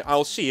that shit.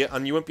 I'll see it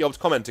and you won't be able to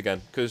comment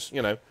again, because,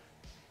 you know,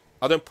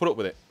 I don't put up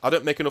with it. I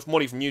don't make enough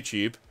money from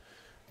YouTube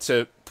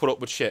to put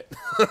up with shit.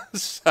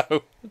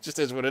 So, it just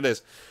is what it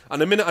is.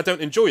 And the minute I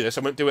don't enjoy this,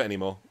 I won't do it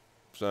anymore.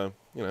 So,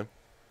 you know.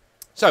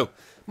 So,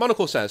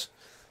 Monocle says,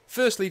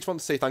 firstly, just want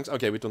to say thanks.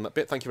 Okay, we've done that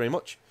bit. Thank you very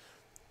much.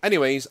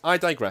 Anyways, I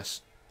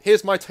digress.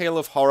 Here's my tale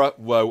of horror,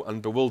 woe,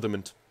 and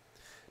bewilderment.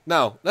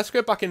 Now, let's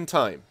go back in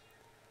time.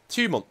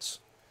 2 months.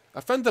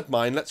 A friend of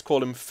mine, let's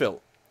call him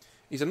Phil,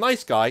 He's a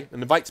nice guy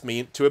and invites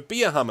me to a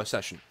beer hammer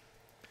session.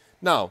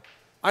 Now,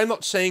 I'm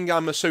not saying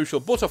I'm a social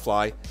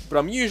butterfly, but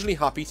I'm usually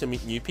happy to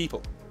meet new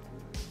people.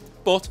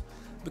 But,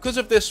 because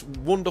of this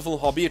wonderful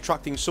hobby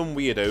attracting some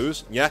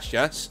weirdos,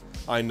 yes,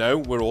 I know,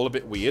 we're all a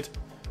bit weird,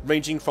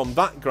 ranging from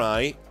that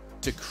guy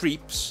to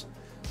creeps,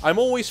 I'm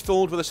always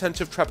filled with a sense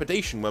of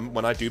trepidation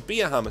when I do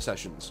beer hammer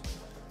sessions.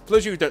 For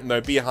those of you who don't know,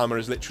 beer hammer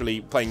is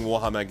literally playing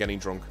Warhammer and getting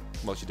drunk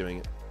whilst you're doing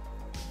it.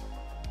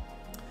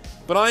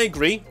 But I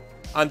agree,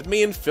 and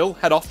me and Phil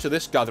head off to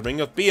this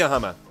gathering of beer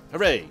hammer.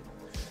 Hooray!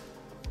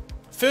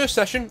 First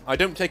session, I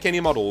don't take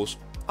any models.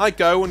 I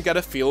go and get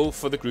a feel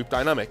for the group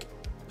dynamic.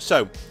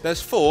 So,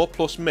 there's 4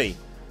 plus me.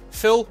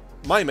 Phil,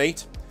 my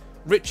mate.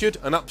 Richard,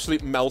 an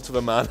absolute melt of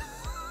a man.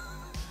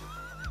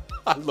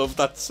 I love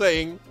that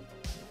saying.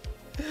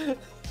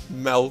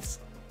 Melt.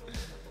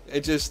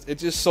 It's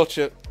just such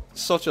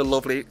a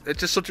lovely, it's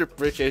just such a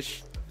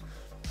British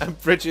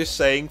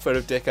saying for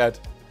a dickhead.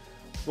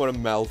 What a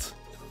melt.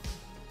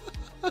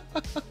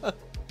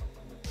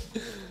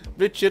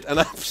 Richard, an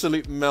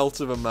absolute melt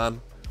of a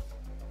man.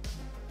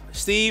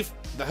 Steve,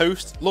 the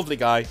host, lovely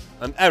guy,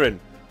 and Erin,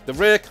 the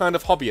rare kind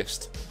of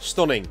hobbyist,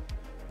 stunning.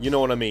 You know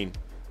what I mean.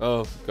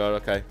 Oh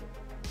god, okay.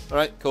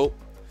 Alright, cool.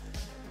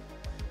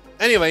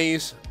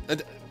 Anyways,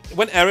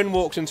 when Erin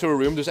walks into a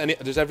room, does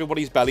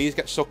everybody's bellies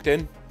get sucked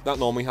in? That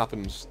normally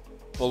happens.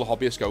 All the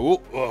hobbyists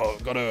go, oh,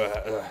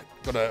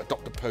 gotta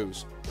adopt a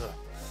pose.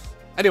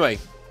 Anyway,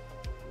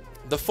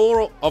 the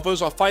 4 of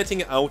us are fighting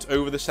it out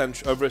over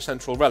a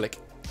central relic.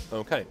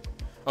 Okay.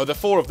 Oh, the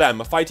 4 of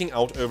them are fighting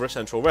out over a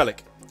central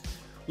relic.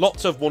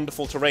 Lots of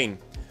wonderful terrain.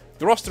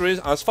 The roster is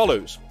as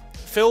follows.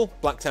 Phil,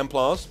 Black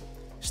Templars.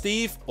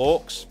 Steve,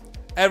 Orcs.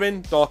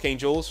 Erin, Dark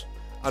Angels.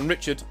 And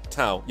Richard,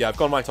 Tau. Yeah, I've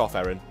gone right off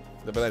Erin.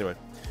 But anyway.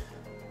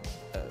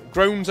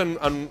 Groans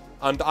and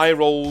eye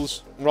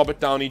rolls. Robert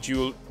Downey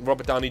Jr.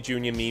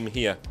 meme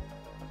here.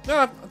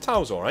 Nah,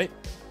 Tau's alright.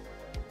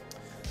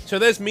 So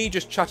there's me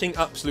just chatting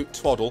absolute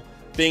twaddle.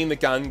 Being the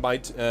gang by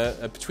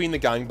between the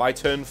gang by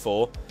turn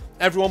 4.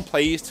 Everyone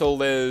plays till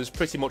there's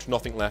pretty much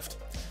nothing left.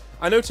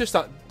 I noticed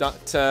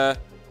that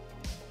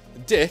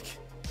Dick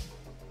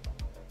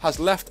has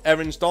left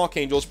Erin's Dark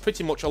Angels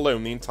pretty much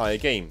alone the entire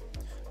game.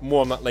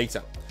 More on that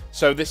later.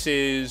 So this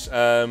is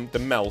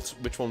the Melt.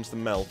 Which one's the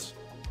Melt?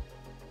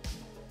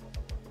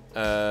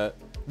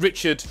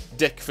 Richard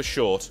Dick for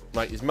short.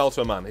 Right, he's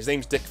Melto Man. His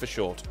name's Dick for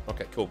short.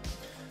 Okay, cool.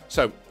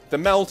 So, the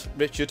Melt,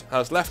 Richard,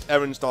 has left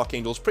Erin's Dark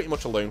Angels pretty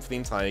much alone for the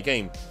entire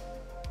game.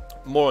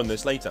 More on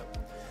this later.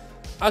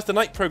 As the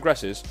night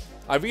progresses,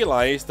 I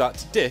realised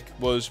that Dick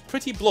was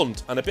pretty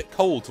blunt and a bit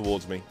cold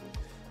towards me.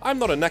 I'm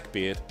not a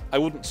neckbeard, I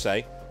wouldn't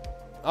say.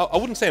 I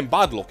wouldn't say I'm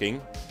bad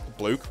looking,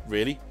 bloke,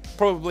 really.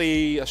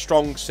 Probably a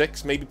strong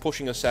 6, maybe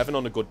pushing a 7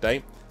 on a good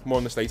day. More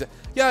on this later.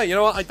 Yeah, you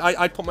know what,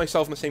 I'd put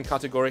myself in the same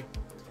category.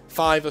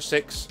 5 or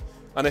 6.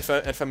 And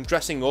if I'm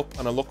dressing up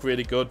and I look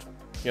really good,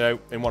 you know,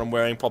 in what I'm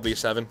wearing, probably a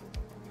 7.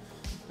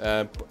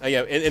 Yeah,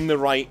 in the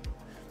right...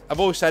 I've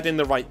always said in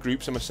the right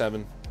groups I'm a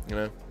 7, you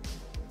know.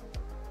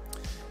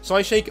 So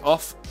I shake it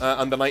off,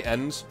 and the night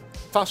ends.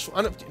 Do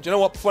you know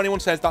what? Before anyone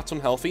says that's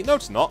unhealthy, no,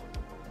 it's not.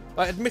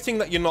 Like, admitting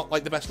that you're not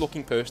like the best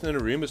looking person in a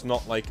room is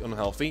not like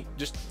unhealthy.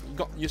 Just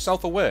you're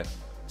self-aware.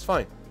 It's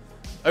fine.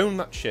 Own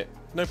that shit.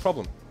 No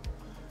problem.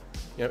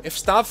 You know, if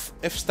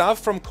Stav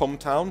from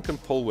Cumtown can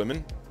pull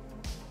women,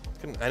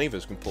 any of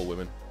us can pull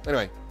women.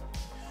 Anyway,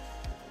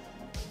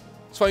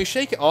 so I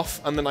shake it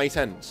off, and the night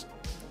ends.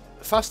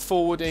 Fast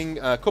forwarding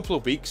a couple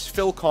of weeks,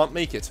 Phil can't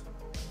make it,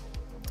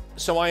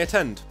 so I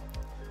attend.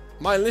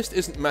 My list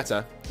isn't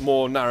meta,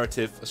 more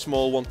narrative, a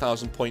small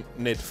 1000 point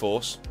nid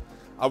force,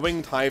 a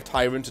winged hive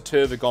tyrant, a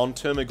Tervigon,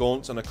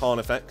 Termagaunts and a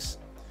Carnifex.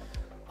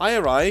 I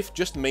arrive,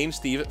 just main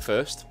Steve at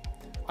first.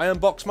 I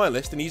unbox my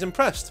list and he's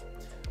impressed.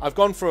 I've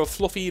gone for a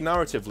fluffy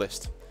narrative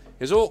list.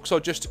 His orcs are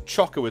just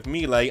chocker with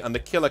melee and the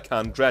killer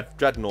can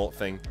dreadnought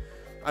thing.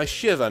 I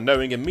shiver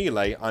knowing in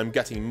melee I'm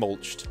getting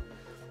mulched.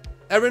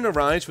 Erin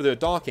arrives with her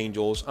Dark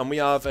Angels and we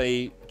have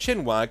a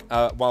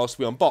chinwag whilst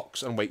we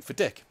unbox and wait for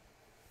Dick.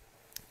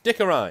 Dick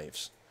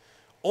arrives,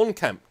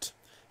 unkempt,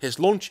 his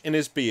lunch in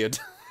his beard.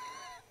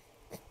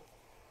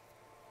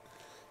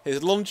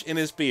 His lunch in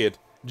his beard,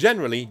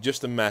 generally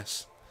just a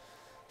mess.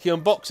 He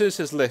unboxes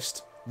his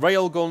list,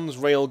 railguns,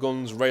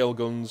 railguns,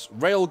 railguns,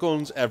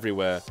 railguns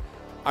everywhere.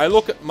 I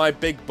look at my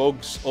big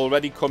bugs,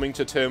 already coming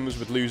to terms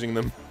with losing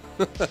them.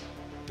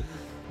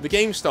 The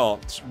game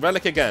starts,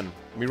 relic again,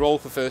 we roll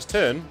for first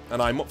turn,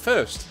 and I'm up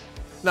first.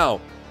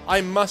 Now,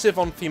 I'm massive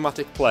on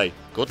thematic play,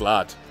 good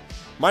lad.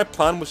 My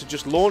plan was to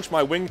just launch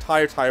my winged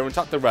high tyrant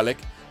at the relic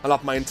and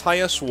have my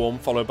entire swarm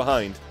follow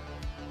behind.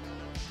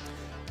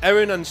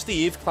 Erin and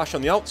Steve clash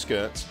on the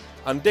outskirts,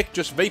 and Dick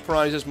just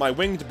vaporizes my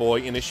winged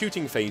boy in his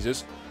shooting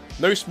phases.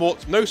 No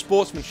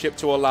sportsmanship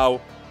to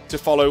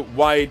follow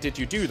why did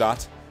you do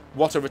that,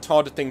 what a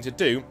retarded thing to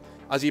do,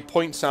 as he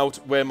points out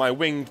where my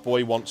winged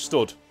boy once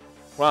stood.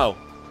 Wow,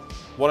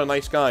 what a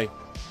nice guy.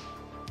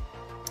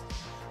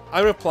 I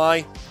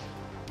reply,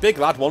 big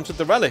lad wanted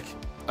the relic.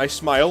 I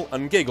smile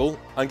and giggle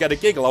and get a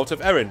giggle out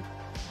of Erin.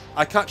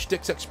 I catch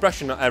Dick's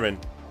expression at Erin.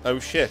 Oh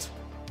shit.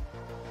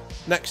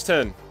 Next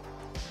turn.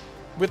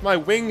 With my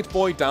winged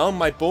boy down,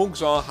 my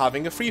bugs are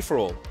having a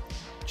free-for-all.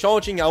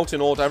 Charging out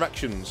in all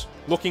directions,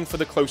 looking for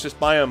the closest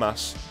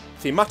biomass.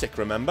 Thematic,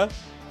 remember?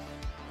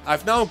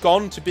 I've now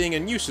gone to being a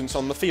nuisance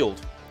on the field.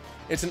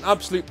 It's an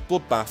absolute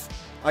bloodbath.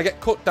 I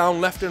get cut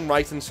down left and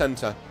right and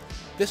centre.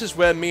 This is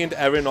where me and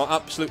Erin are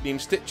absolutely in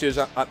stitches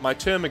at my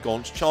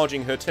Termagant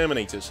charging her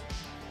Terminators.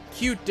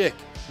 Cue Dick,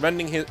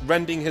 rending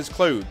his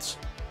clothes.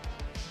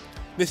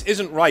 This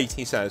isn't right,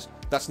 he says.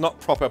 That's not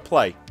proper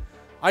play.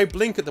 I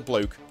blink at the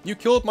bloke. You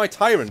killed my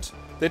tyrant.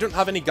 They don't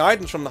have any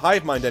guidance from the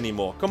hive mind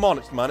anymore. Come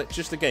on, man, it's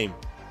just a game.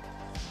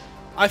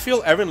 I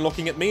feel Erin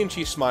looking at me and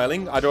she's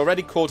smiling. I'd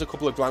already caught a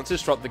couple of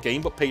glances throughout the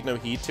game but paid no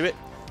heed to it.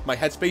 My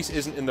headspace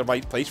isn't in the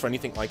right place for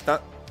anything like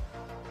that.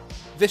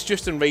 This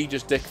just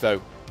enrages Dick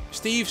though.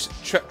 Steve's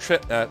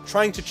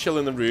trying to chill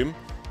in the room.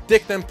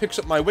 Dick then picks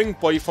up my winged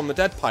boy from the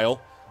dead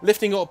pile,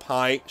 lifting it up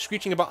high,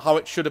 screeching about how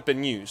it should have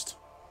been used.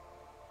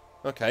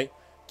 Okay.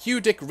 Cue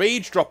Dick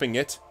rage dropping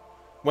it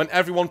when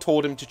everyone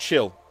told him to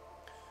chill.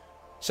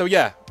 So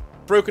yeah,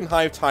 broken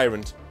hive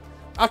tyrant.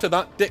 After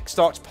that, Dick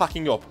starts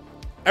packing up.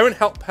 Erin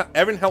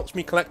helps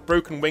me collect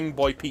broken winged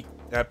boy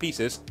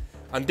pieces,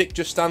 and Dick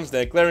just stands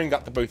there glaring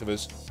at the both of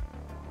us.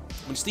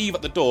 And Steve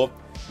at the door,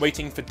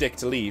 waiting for Dick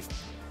to leave.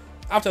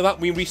 After that,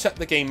 we reset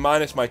the game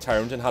minus my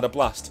tyrant and had a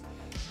blast.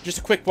 Just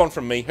a quick one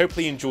from me.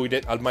 Hopefully you enjoyed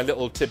it and my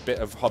little tidbit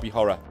of hobby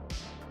horror.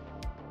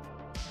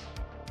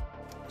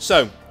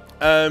 So,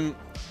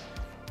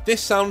 this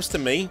sounds to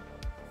me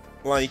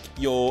like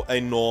you're a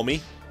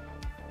normie.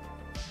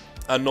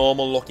 A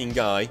normal looking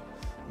guy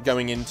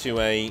going into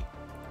a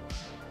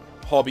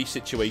hobby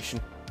situation.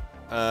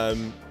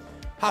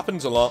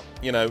 Happens a lot,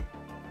 you know.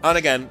 And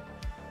again,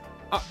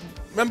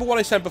 remember what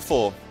I said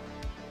before?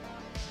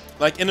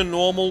 Like, in a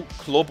normal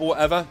club or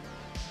whatever,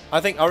 I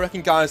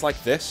reckon guys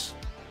like this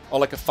are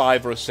like a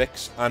 5 or a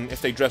 6, and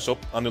if they dress up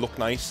and they look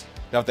nice,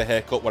 they have their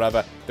hair cut,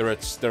 whatever, they're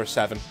a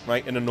 7,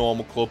 right? In a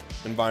normal club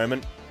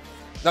environment.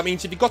 That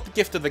means if you've got the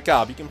gift of the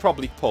gab, you can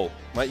probably pull,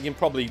 right? You can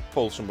probably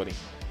pull somebody.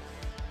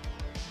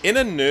 In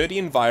a nerdy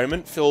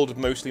environment filled with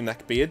mostly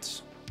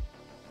neckbeards,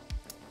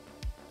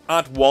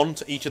 add 1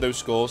 to each of those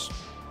scores,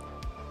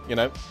 you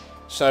know?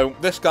 So,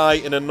 this guy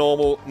in a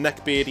normal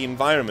neckbeardy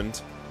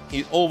environment,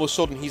 all of a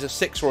sudden he's a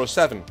 6 or a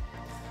 7.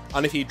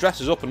 And if he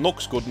dresses up and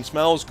looks good and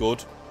smells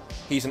good,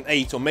 he's an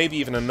 8 or maybe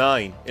even a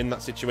 9 in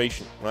that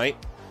situation, right?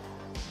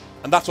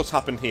 And that's what's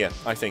happened here,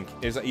 I think.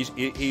 Is that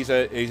he's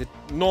a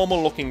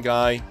normal looking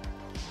guy,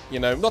 you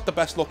know, not the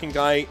best looking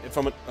guy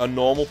from a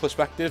normal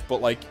perspective,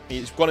 but like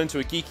he's gone into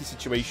a geeky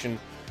situation.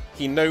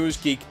 He knows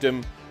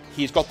geekdom.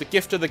 He's got the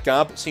gift of the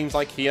gab, it seems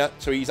like here,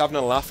 so he's having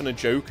a laugh and a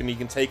joke and he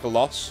can take a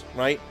loss,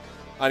 right?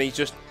 And he's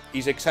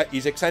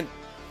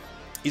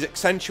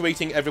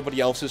accentuating everybody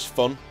else's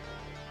fun.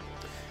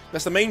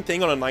 That's the main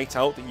thing on a night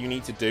out that you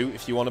need to do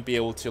if you want to be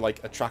able to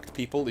like attract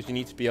people, is you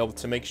need to be able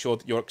to make sure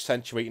that you're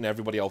accentuating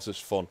everybody else's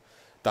fun.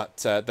 That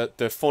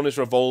the fun is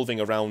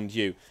revolving around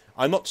you.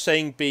 I'm not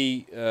saying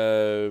be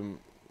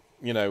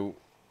you know,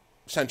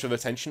 center of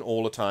attention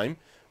all the time.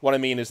 What I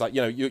mean is like,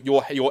 you know,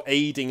 you're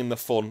aiding in the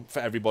fun for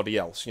everybody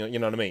else. You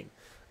know what I mean?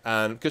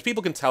 And because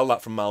people can tell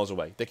that from miles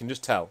away, they can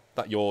just tell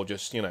that you're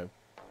just, you know,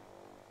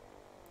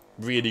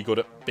 really good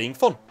at being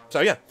fun. So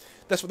yeah,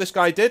 that's what this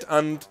guy did,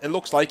 and it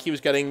looks like he was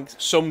getting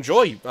some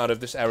joy out of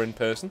this Erin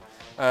person.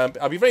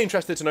 I'd be very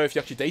interested to know if you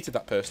actually dated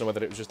that person or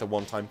whether it was just a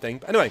one-time thing.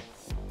 But anyway,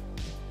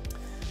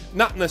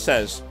 Natna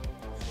says,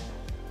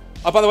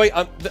 oh, by the way,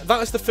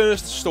 that is the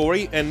first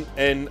story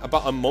in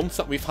about a month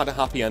that we've had a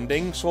happy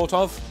ending, sort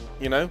of,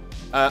 you know?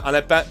 And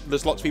I bet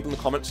there's lots of people in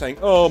the comments saying,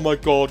 oh my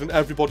god, and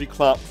everybody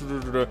clapped.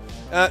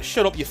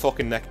 Shut up, you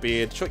fucking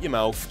neckbeard. Shut your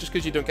mouth. Just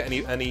because you don't get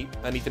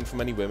anything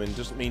from any women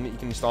doesn't mean that you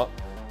can start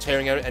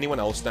tearing anyone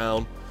else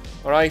down.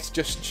 Alright,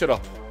 just shut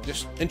up.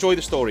 Just enjoy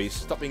the stories.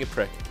 Stop being a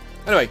prick.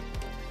 Anyway,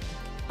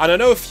 and I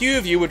know a few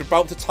of you were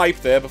about to type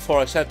there before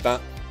I said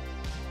that.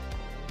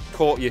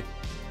 Caught you.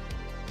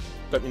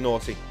 Don't be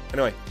naughty.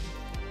 Anyway,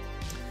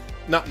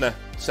 Natna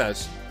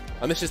says,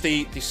 and this is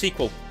the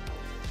sequel.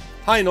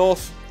 Hi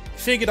North.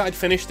 Figured I'd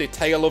finish the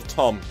tale of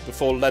Tom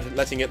before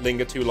letting it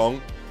linger too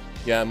long.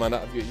 Yeah, man,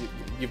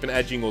 you've been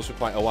edging us for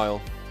quite a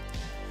while.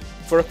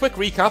 For a quick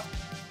recap,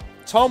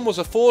 Tom was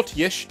a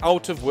 40-ish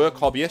out-of-work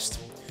hobbyist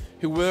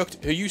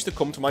who used to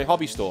come to my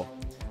hobby store.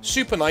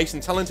 Super nice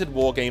and talented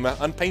wargamer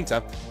and painter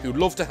who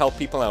loved to help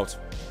people out.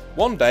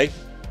 One day,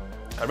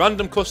 a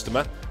random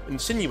customer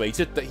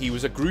insinuated that he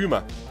was a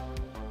groomer.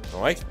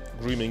 Alright,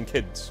 grooming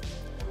kids.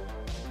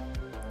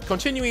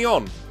 Continuing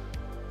on.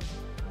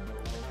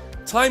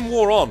 Time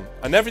wore on,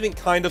 and everything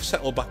kind of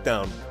settled back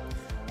down.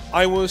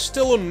 I was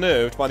still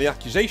unnerved by the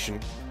accusation,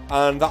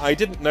 and that I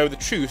didn't know the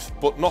truth,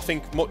 but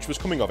nothing much was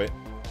coming of it.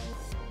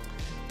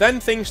 Then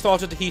things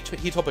started to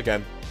heat up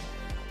again.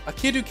 A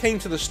kid who came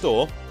to the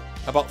store,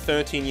 about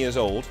 13 years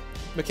old,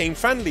 became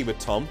friendly with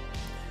Tom.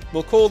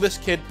 We'll call this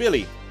kid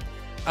Billy,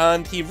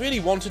 and he really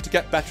wanted to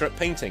get better at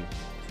painting.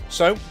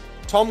 So,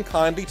 Tom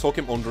kindly took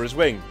him under his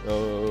wing,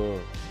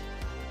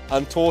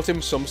 and taught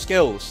him some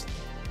skills.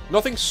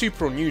 Nothing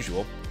super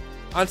unusual,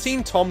 I'd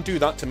seen Tom do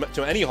that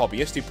to any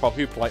hobbyist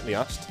who politely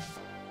asked.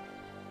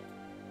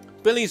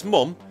 Billy's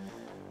mum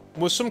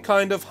was some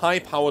kind of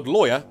high-powered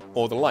lawyer,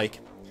 or the like,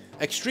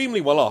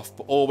 extremely well off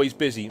but always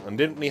busy and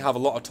didn't really have a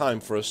lot of time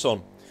for her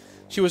son.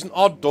 She was an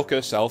odd duck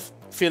herself,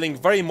 feeling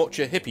very much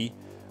a hippie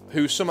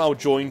who somehow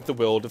joined the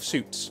world of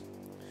suits.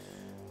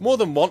 More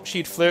than once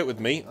she'd flirt with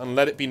me and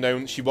let it be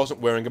known she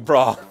wasn't wearing a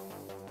bra.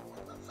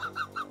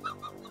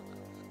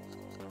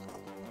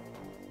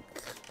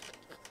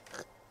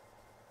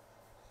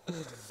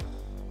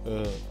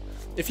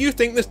 If you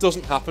think this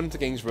doesn't happen to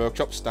Games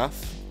Workshop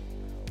staff,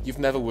 you've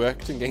never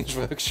worked in Games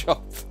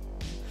Workshop.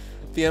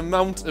 The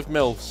amount of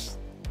MILFs.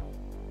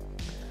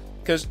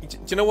 Because, do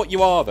you know what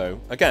you are,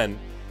 though? Again,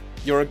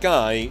 you're a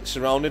guy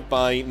surrounded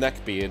by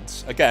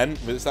neckbeards. Again,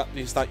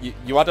 it's that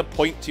you add a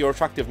point to your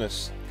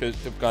attractiveness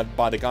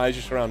by the guys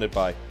you're surrounded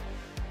by.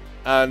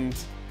 And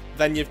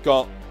then you've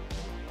got,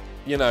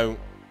 you know,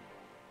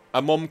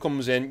 a mum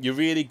comes in, you're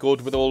really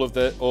good with all of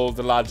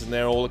the lads in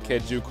there, all the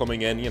kids who are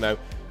coming in, you know.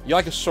 You're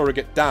like a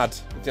surrogate dad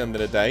at the end of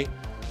the day.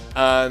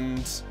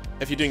 And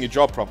if you're doing your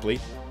job properly,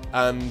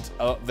 and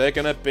they're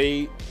going to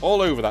be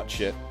all over that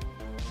shit.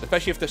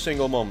 Especially if they're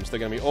single mums, they're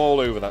going to be all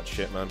over that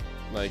shit, man.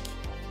 Like,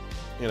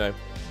 you know,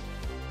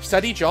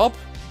 steady job,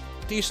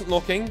 decent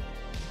looking,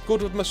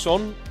 good with my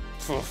son.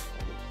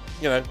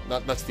 You know,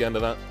 that's the end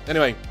of that.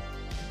 Anyway.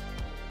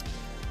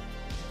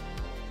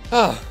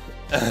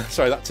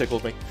 Sorry, that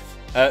tickled me.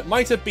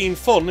 Might have been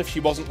fun if she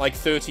wasn't like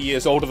 30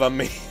 years older than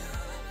me.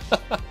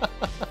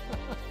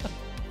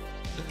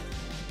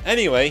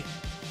 Anyway,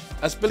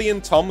 as Billy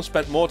and Tom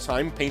spent more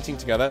time painting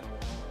together,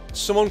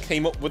 someone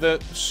came up with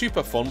a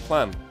super fun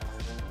plan.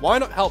 Why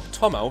not help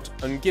Tom out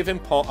and give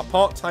him a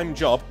part-time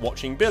job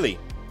watching Billy?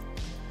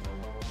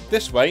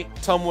 This way,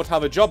 Tom would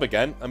have a job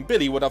again and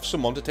Billy would have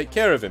someone to take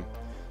care of him.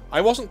 I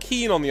wasn't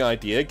keen on the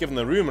idea given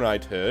the rumour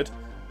I'd heard,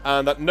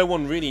 and that no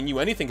one really knew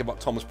anything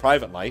about Tom's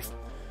private life.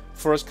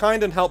 For as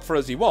kind and helpful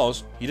as he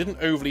was, he didn't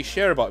overly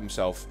share about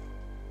himself.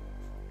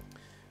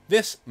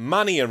 This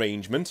manny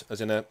arrangement,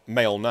 as in a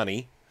male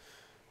nanny,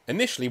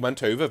 initially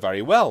went over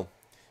very well.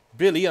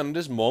 Billy and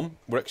his mum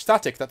were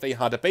ecstatic that they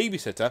had a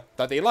babysitter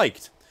that they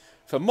liked.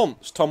 For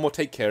months, Tom would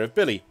take care of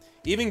Billy,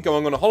 even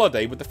going on a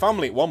holiday with the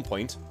family at one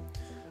point.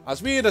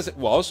 As weird as it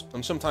was,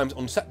 and sometimes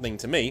unsettling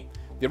to me,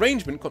 the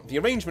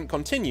arrangement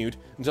continued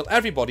until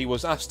everybody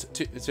was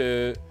asked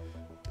until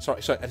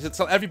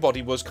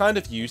everybody was kind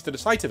of used to the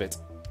sight of it.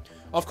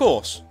 Of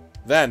course,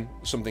 then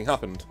something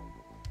happened.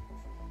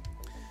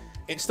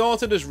 It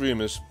started as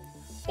rumours.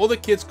 Other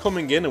kids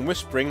coming in and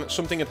whispering that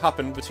something had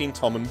happened between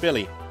Tom and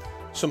Billy.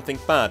 Something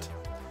bad.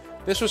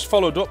 This was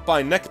followed up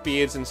by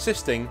neckbeards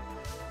insisting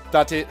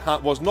that it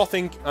was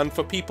nothing and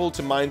for people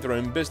to mind their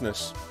own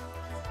business.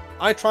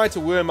 I tried to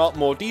worm out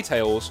more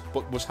details,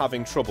 but was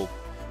having trouble.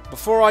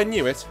 Before I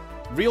knew it,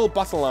 real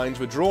battle lines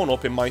were drawn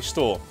up in my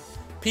store.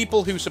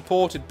 People who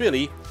supported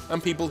Billy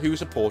and people who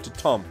supported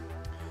Tom.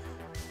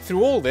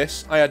 Through all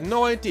this, I had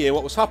no idea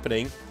what was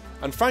happening,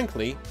 and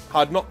frankly,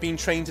 had not been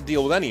trained to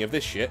deal with any of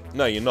this shit.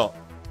 No, you're not.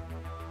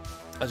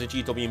 As a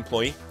GW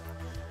employee.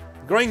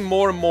 Growing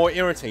more and more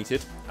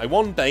irritated, I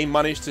one day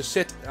managed to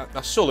sit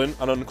a sullen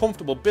and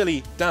uncomfortable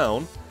Billy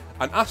down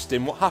and asked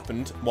him what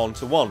happened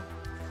one-to-one.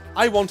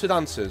 I wanted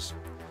answers.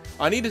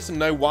 I needed to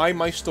know why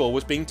my store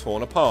was being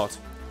torn apart.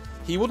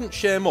 He wouldn't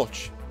share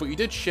much, but he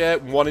did share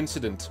one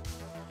incident.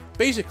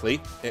 Basically,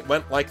 it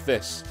went like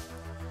this.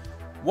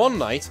 One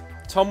night,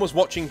 Tom was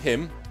watching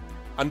him,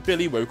 and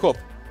Billy woke up.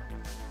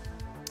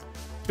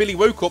 Billy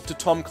woke up to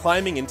Tom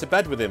climbing into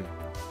bed with him.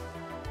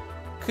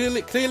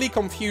 Clearly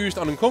confused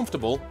and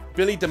uncomfortable,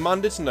 Billy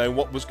demanded to know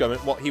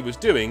what he was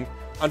doing,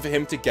 and for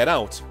him to get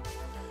out.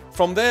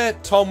 From there,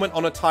 Tom went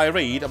on a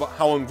tirade about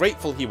how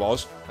ungrateful he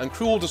was and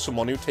cruel to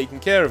someone who'd taken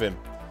care of him.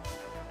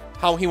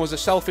 How he was a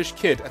selfish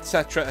kid,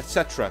 etc,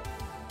 etc.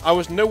 I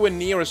was nowhere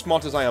near as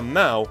smart as I am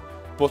now,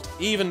 but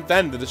even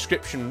then the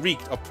description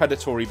reeked of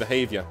predatory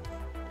behaviour.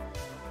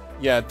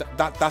 Yeah,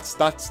 that's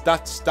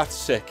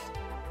sick.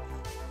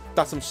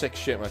 That's some sick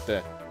shit right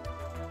there.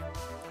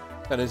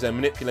 That is a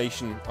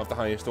manipulation of the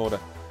highest order.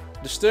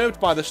 Disturbed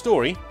by the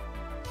story,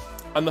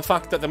 and the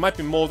fact that there might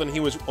be more than he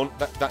was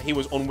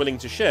unwilling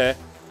to share,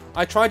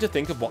 I tried to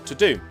think of what to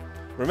do.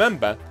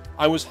 Remember,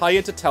 I was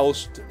hired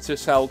to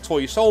sell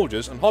toy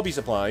soldiers and hobby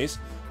supplies,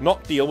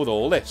 not deal with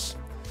all this.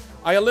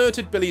 I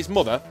alerted Billy's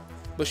mother,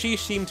 but she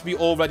seemed to be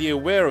already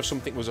aware of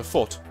something was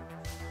afoot.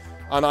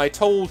 And I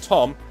told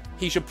Tom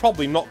he should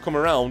probably not come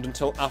around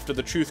until after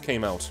the truth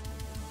came out.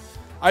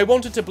 I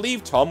wanted to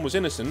believe Tom was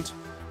innocent,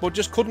 but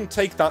just couldn't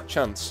take that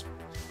chance.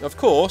 Of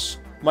course,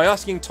 my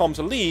asking Tom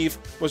to leave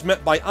was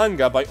met by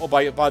anger by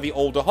the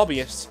older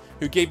hobbyists,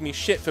 who gave me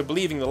shit for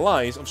believing the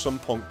lies of some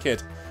punk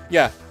kid.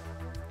 Yeah,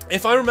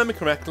 if I remember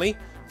correctly,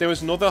 there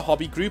was another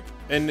hobby group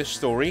in this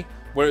story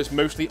where it was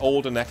mostly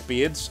older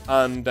neckbeards,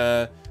 and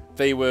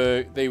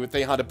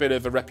they had a bit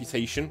of a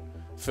reputation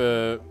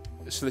for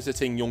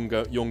soliciting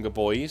younger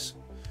boys.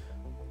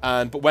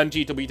 But when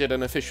GW did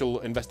an official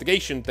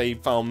investigation, they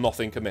found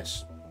nothing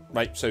amiss,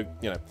 right? So,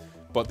 you know,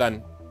 but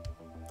then,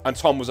 and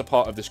Tom was a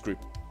part of this group.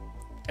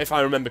 if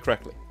I remember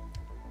correctly.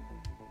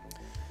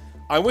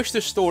 I wish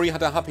this story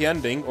had a happy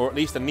ending, or at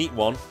least a neat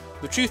one.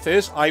 The truth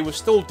is, I was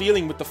still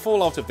dealing with the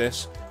fallout of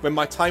this when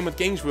my time with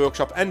Games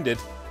Workshop ended,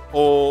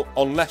 or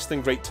on less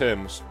than great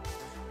terms.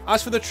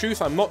 As for the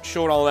truth, I'm not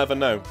sure I'll ever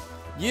know.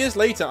 Years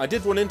later, I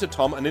did run into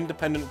Tom at an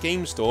independent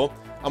game store,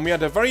 and we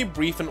had a very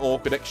brief and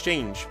awkward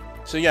exchange.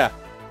 So yeah,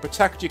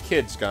 protect your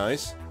kids,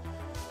 guys.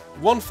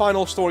 One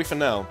final story for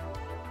now.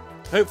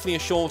 Hopefully a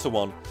shorter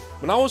one.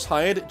 When I was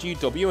hired at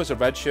GW as a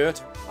red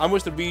shirt, I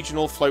was the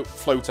regional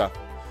floater.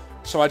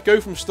 So I'd go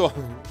from store...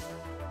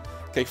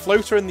 Okay,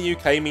 floater in the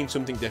UK means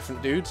something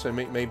different, dude, so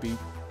maybe...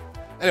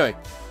 Anyway,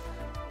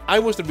 I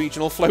was the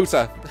regional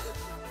floater.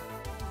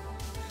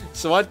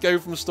 So I'd go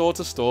from store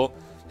to store,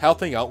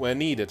 helping out where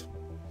needed.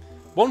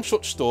 One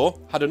such store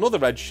had another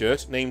red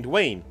shirt named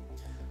Wayne.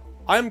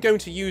 I am going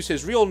to use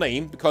his real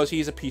name because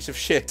he's a piece of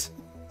shit.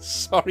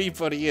 Sorry,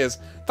 but he is.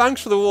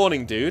 Thanks for the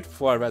warning, dude,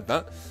 before I read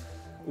that.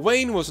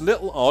 Wayne was a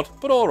little odd,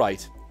 but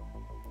alright.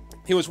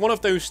 He was one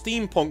of those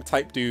steampunk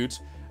type dudes,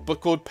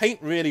 but could paint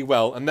really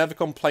well and never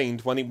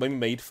complained when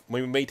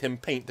we made him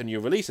paint the new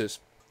releases.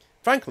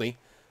 Frankly,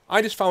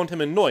 I just found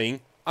him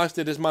annoying, as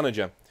did his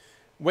manager.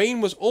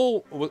 Wayne was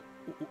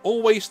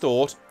always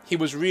thought he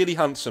was really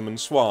handsome and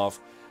suave,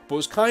 but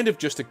was kind of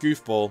just a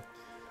goofball.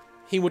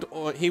 He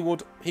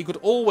could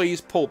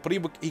always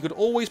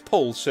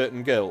pull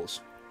certain girls.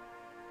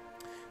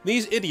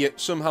 These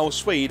idiots somehow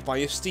swayed by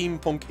his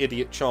steampunk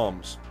idiot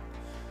charms.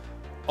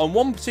 On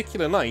one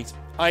particular night,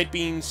 I'd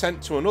been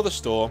sent to another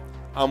store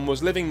and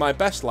was living my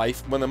best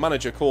life when the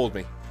manager called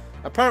me.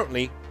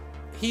 Apparently,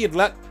 he had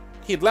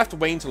left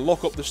Wayne to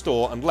lock up the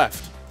store and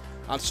left.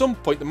 At some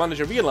point, the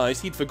manager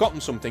realised he'd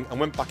forgotten something and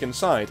went back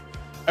inside,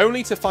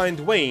 only to find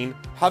Wayne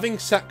having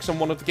sex on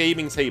one of the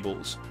gaming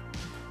tables.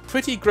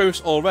 Pretty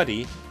gross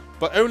already,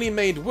 but only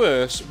made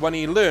worse when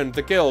he learned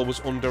the girl was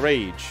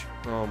underage.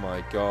 Oh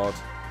my god.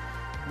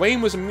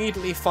 Wayne was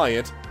immediately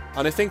fired,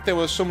 and I think there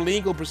were some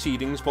legal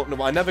proceedings, but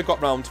no, I never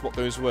got round to what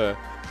those were.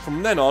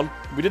 From then on,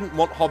 we didn't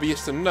want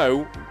hobbyists to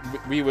know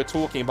we were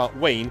talking about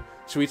Wayne,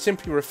 so we'd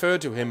simply refer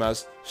to him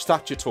as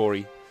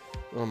statutory.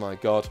 Oh my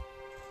god.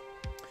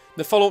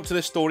 The follow-up to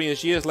this story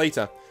is years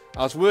later.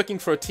 I was working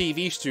for a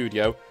TV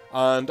studio,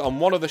 and on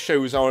one of the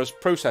shows I was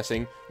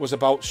processing was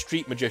about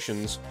street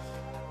magicians,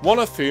 one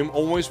of whom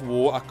always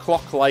wore a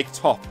clock-like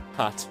top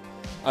hat,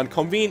 and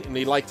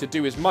conveniently liked to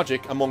do his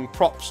magic among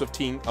groups of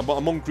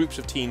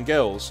teen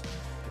girls.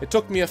 It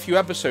took me a few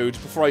episodes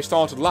before I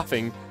started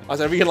laughing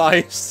as I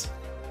realised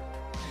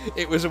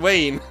it was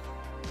Wayne.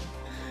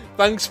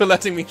 Thanks for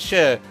letting me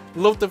share.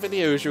 Love the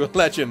videos, you're a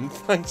legend.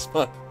 Thanks,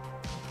 man.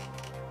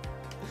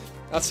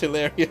 That's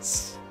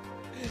hilarious.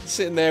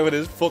 Sitting there with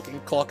his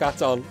fucking clock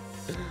hat on.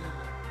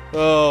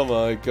 Oh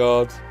my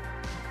god.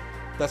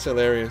 That's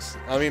hilarious.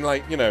 I mean,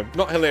 like, you know,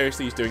 not hilarious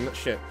that he's doing that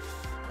shit.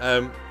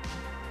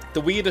 The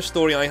weirdest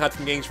story I had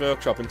from Games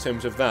Workshop in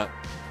terms of that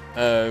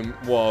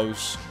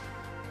was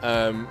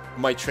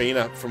my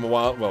trainer from a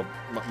while, well,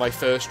 my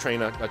first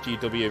trainer at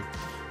GW,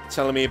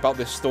 telling me about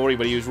this story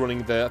where he was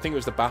running I think it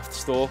was the Bath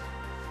store,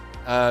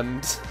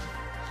 and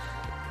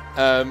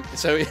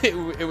so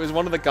it was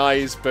one of the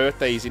guys'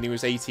 birthdays and he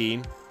was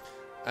 18,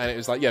 and it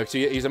was like, yeah, so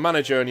he's a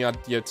manager and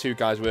he had two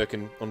guys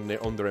working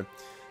under him,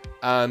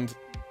 and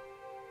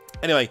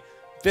anyway,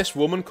 this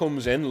woman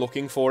comes in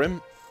looking for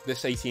him,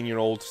 this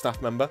 18-year-old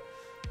staff member,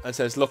 and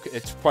says, look,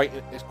 it's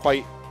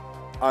quite,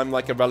 I'm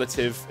like a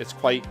relative, it's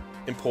quite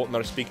important that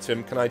I speak to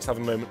him, can I just have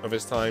a moment of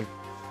his time?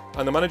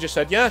 And the manager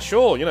said, yeah,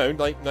 sure, you know,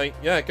 like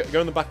yeah, go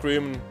in the back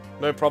room,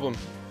 no problem,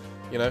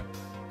 you know.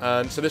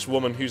 And so this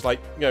woman, who's like,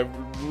 you know,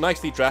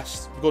 nicely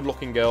dressed,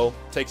 good-looking girl,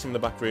 takes him in the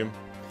back room.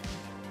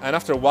 And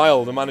after a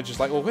while, the manager's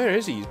like, well, where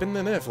is he? He's been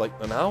in there for like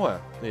an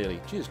hour, nearly.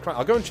 Jesus Christ,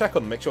 I'll go and check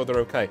on them, make sure they're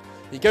okay.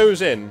 He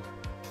goes in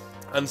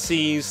and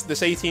sees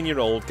this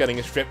 18-year-old getting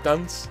a strip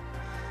dance.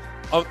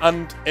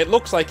 And it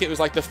looks like it was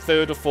like the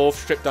third or fourth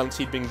strip dance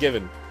he'd been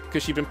given,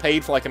 because she'd been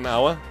paid for like an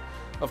hour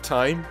of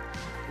time.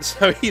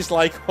 So he's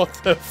like, what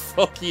the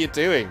fuck are you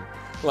doing?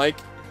 Like,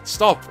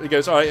 stop. He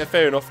goes, alright, yeah,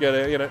 fair enough,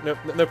 yeah, you know,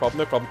 no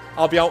problem,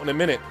 I'll be out in a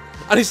minute.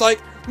 And he's like,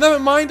 never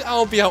mind,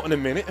 I'll be out in a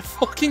minute.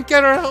 Fucking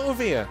get her out of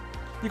here.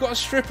 You got a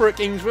stripper at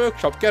Games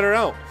Workshop, get her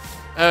out.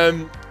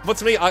 But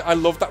to me, I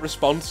love that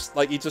response.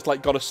 Like, he just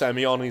like got a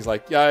semi on and he's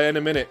like, yeah, in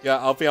a minute, yeah,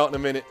 I'll be out in a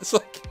minute. It's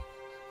like,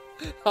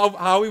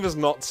 how he was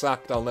not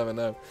sacked, I'll never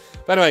know.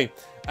 But anyway,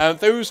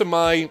 those are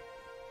my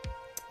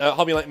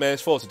Hobby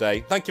Nightmares for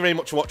today. Thank you very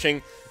much for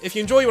watching. If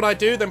you enjoy what I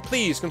do, then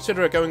please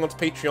consider going onto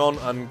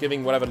Patreon and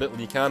giving whatever little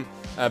you can,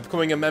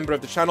 becoming a member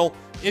of the channel.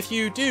 If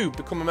you do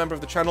become a member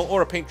of the channel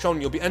or a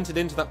patron, you'll be entered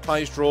into that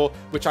prize draw,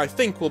 which I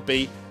think will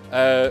be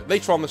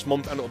later on this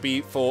month, and it'll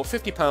be for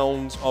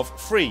 £50 of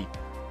free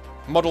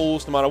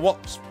models, no matter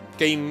what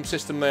game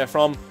system they're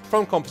from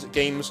Composite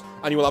Games,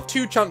 and you will have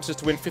 2 chances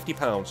to win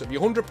 £50. It'll be a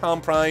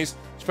 £100 prize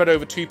spread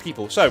over 2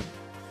 people. So,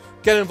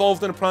 get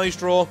involved in a prize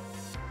draw.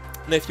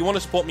 And if you want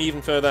to support me even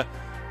further,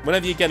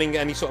 whenever you're getting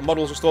any sort of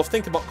models or stuff,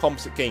 think about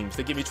Composite Games.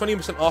 They give you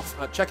 20% off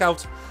at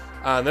checkout,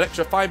 and an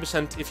extra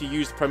 5% if you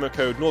use the promo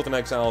code Northern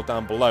Exile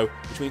down below,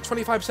 which means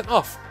 25%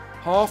 off,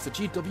 half the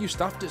GW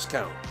staff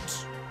discount.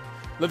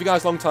 Love you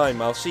guys long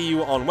time. I'll see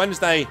you on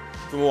Wednesday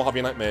for more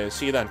Hobby Nightmares.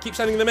 See you then. Keep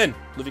sending them in.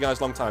 Love you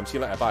guys long time. See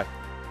you later. Bye.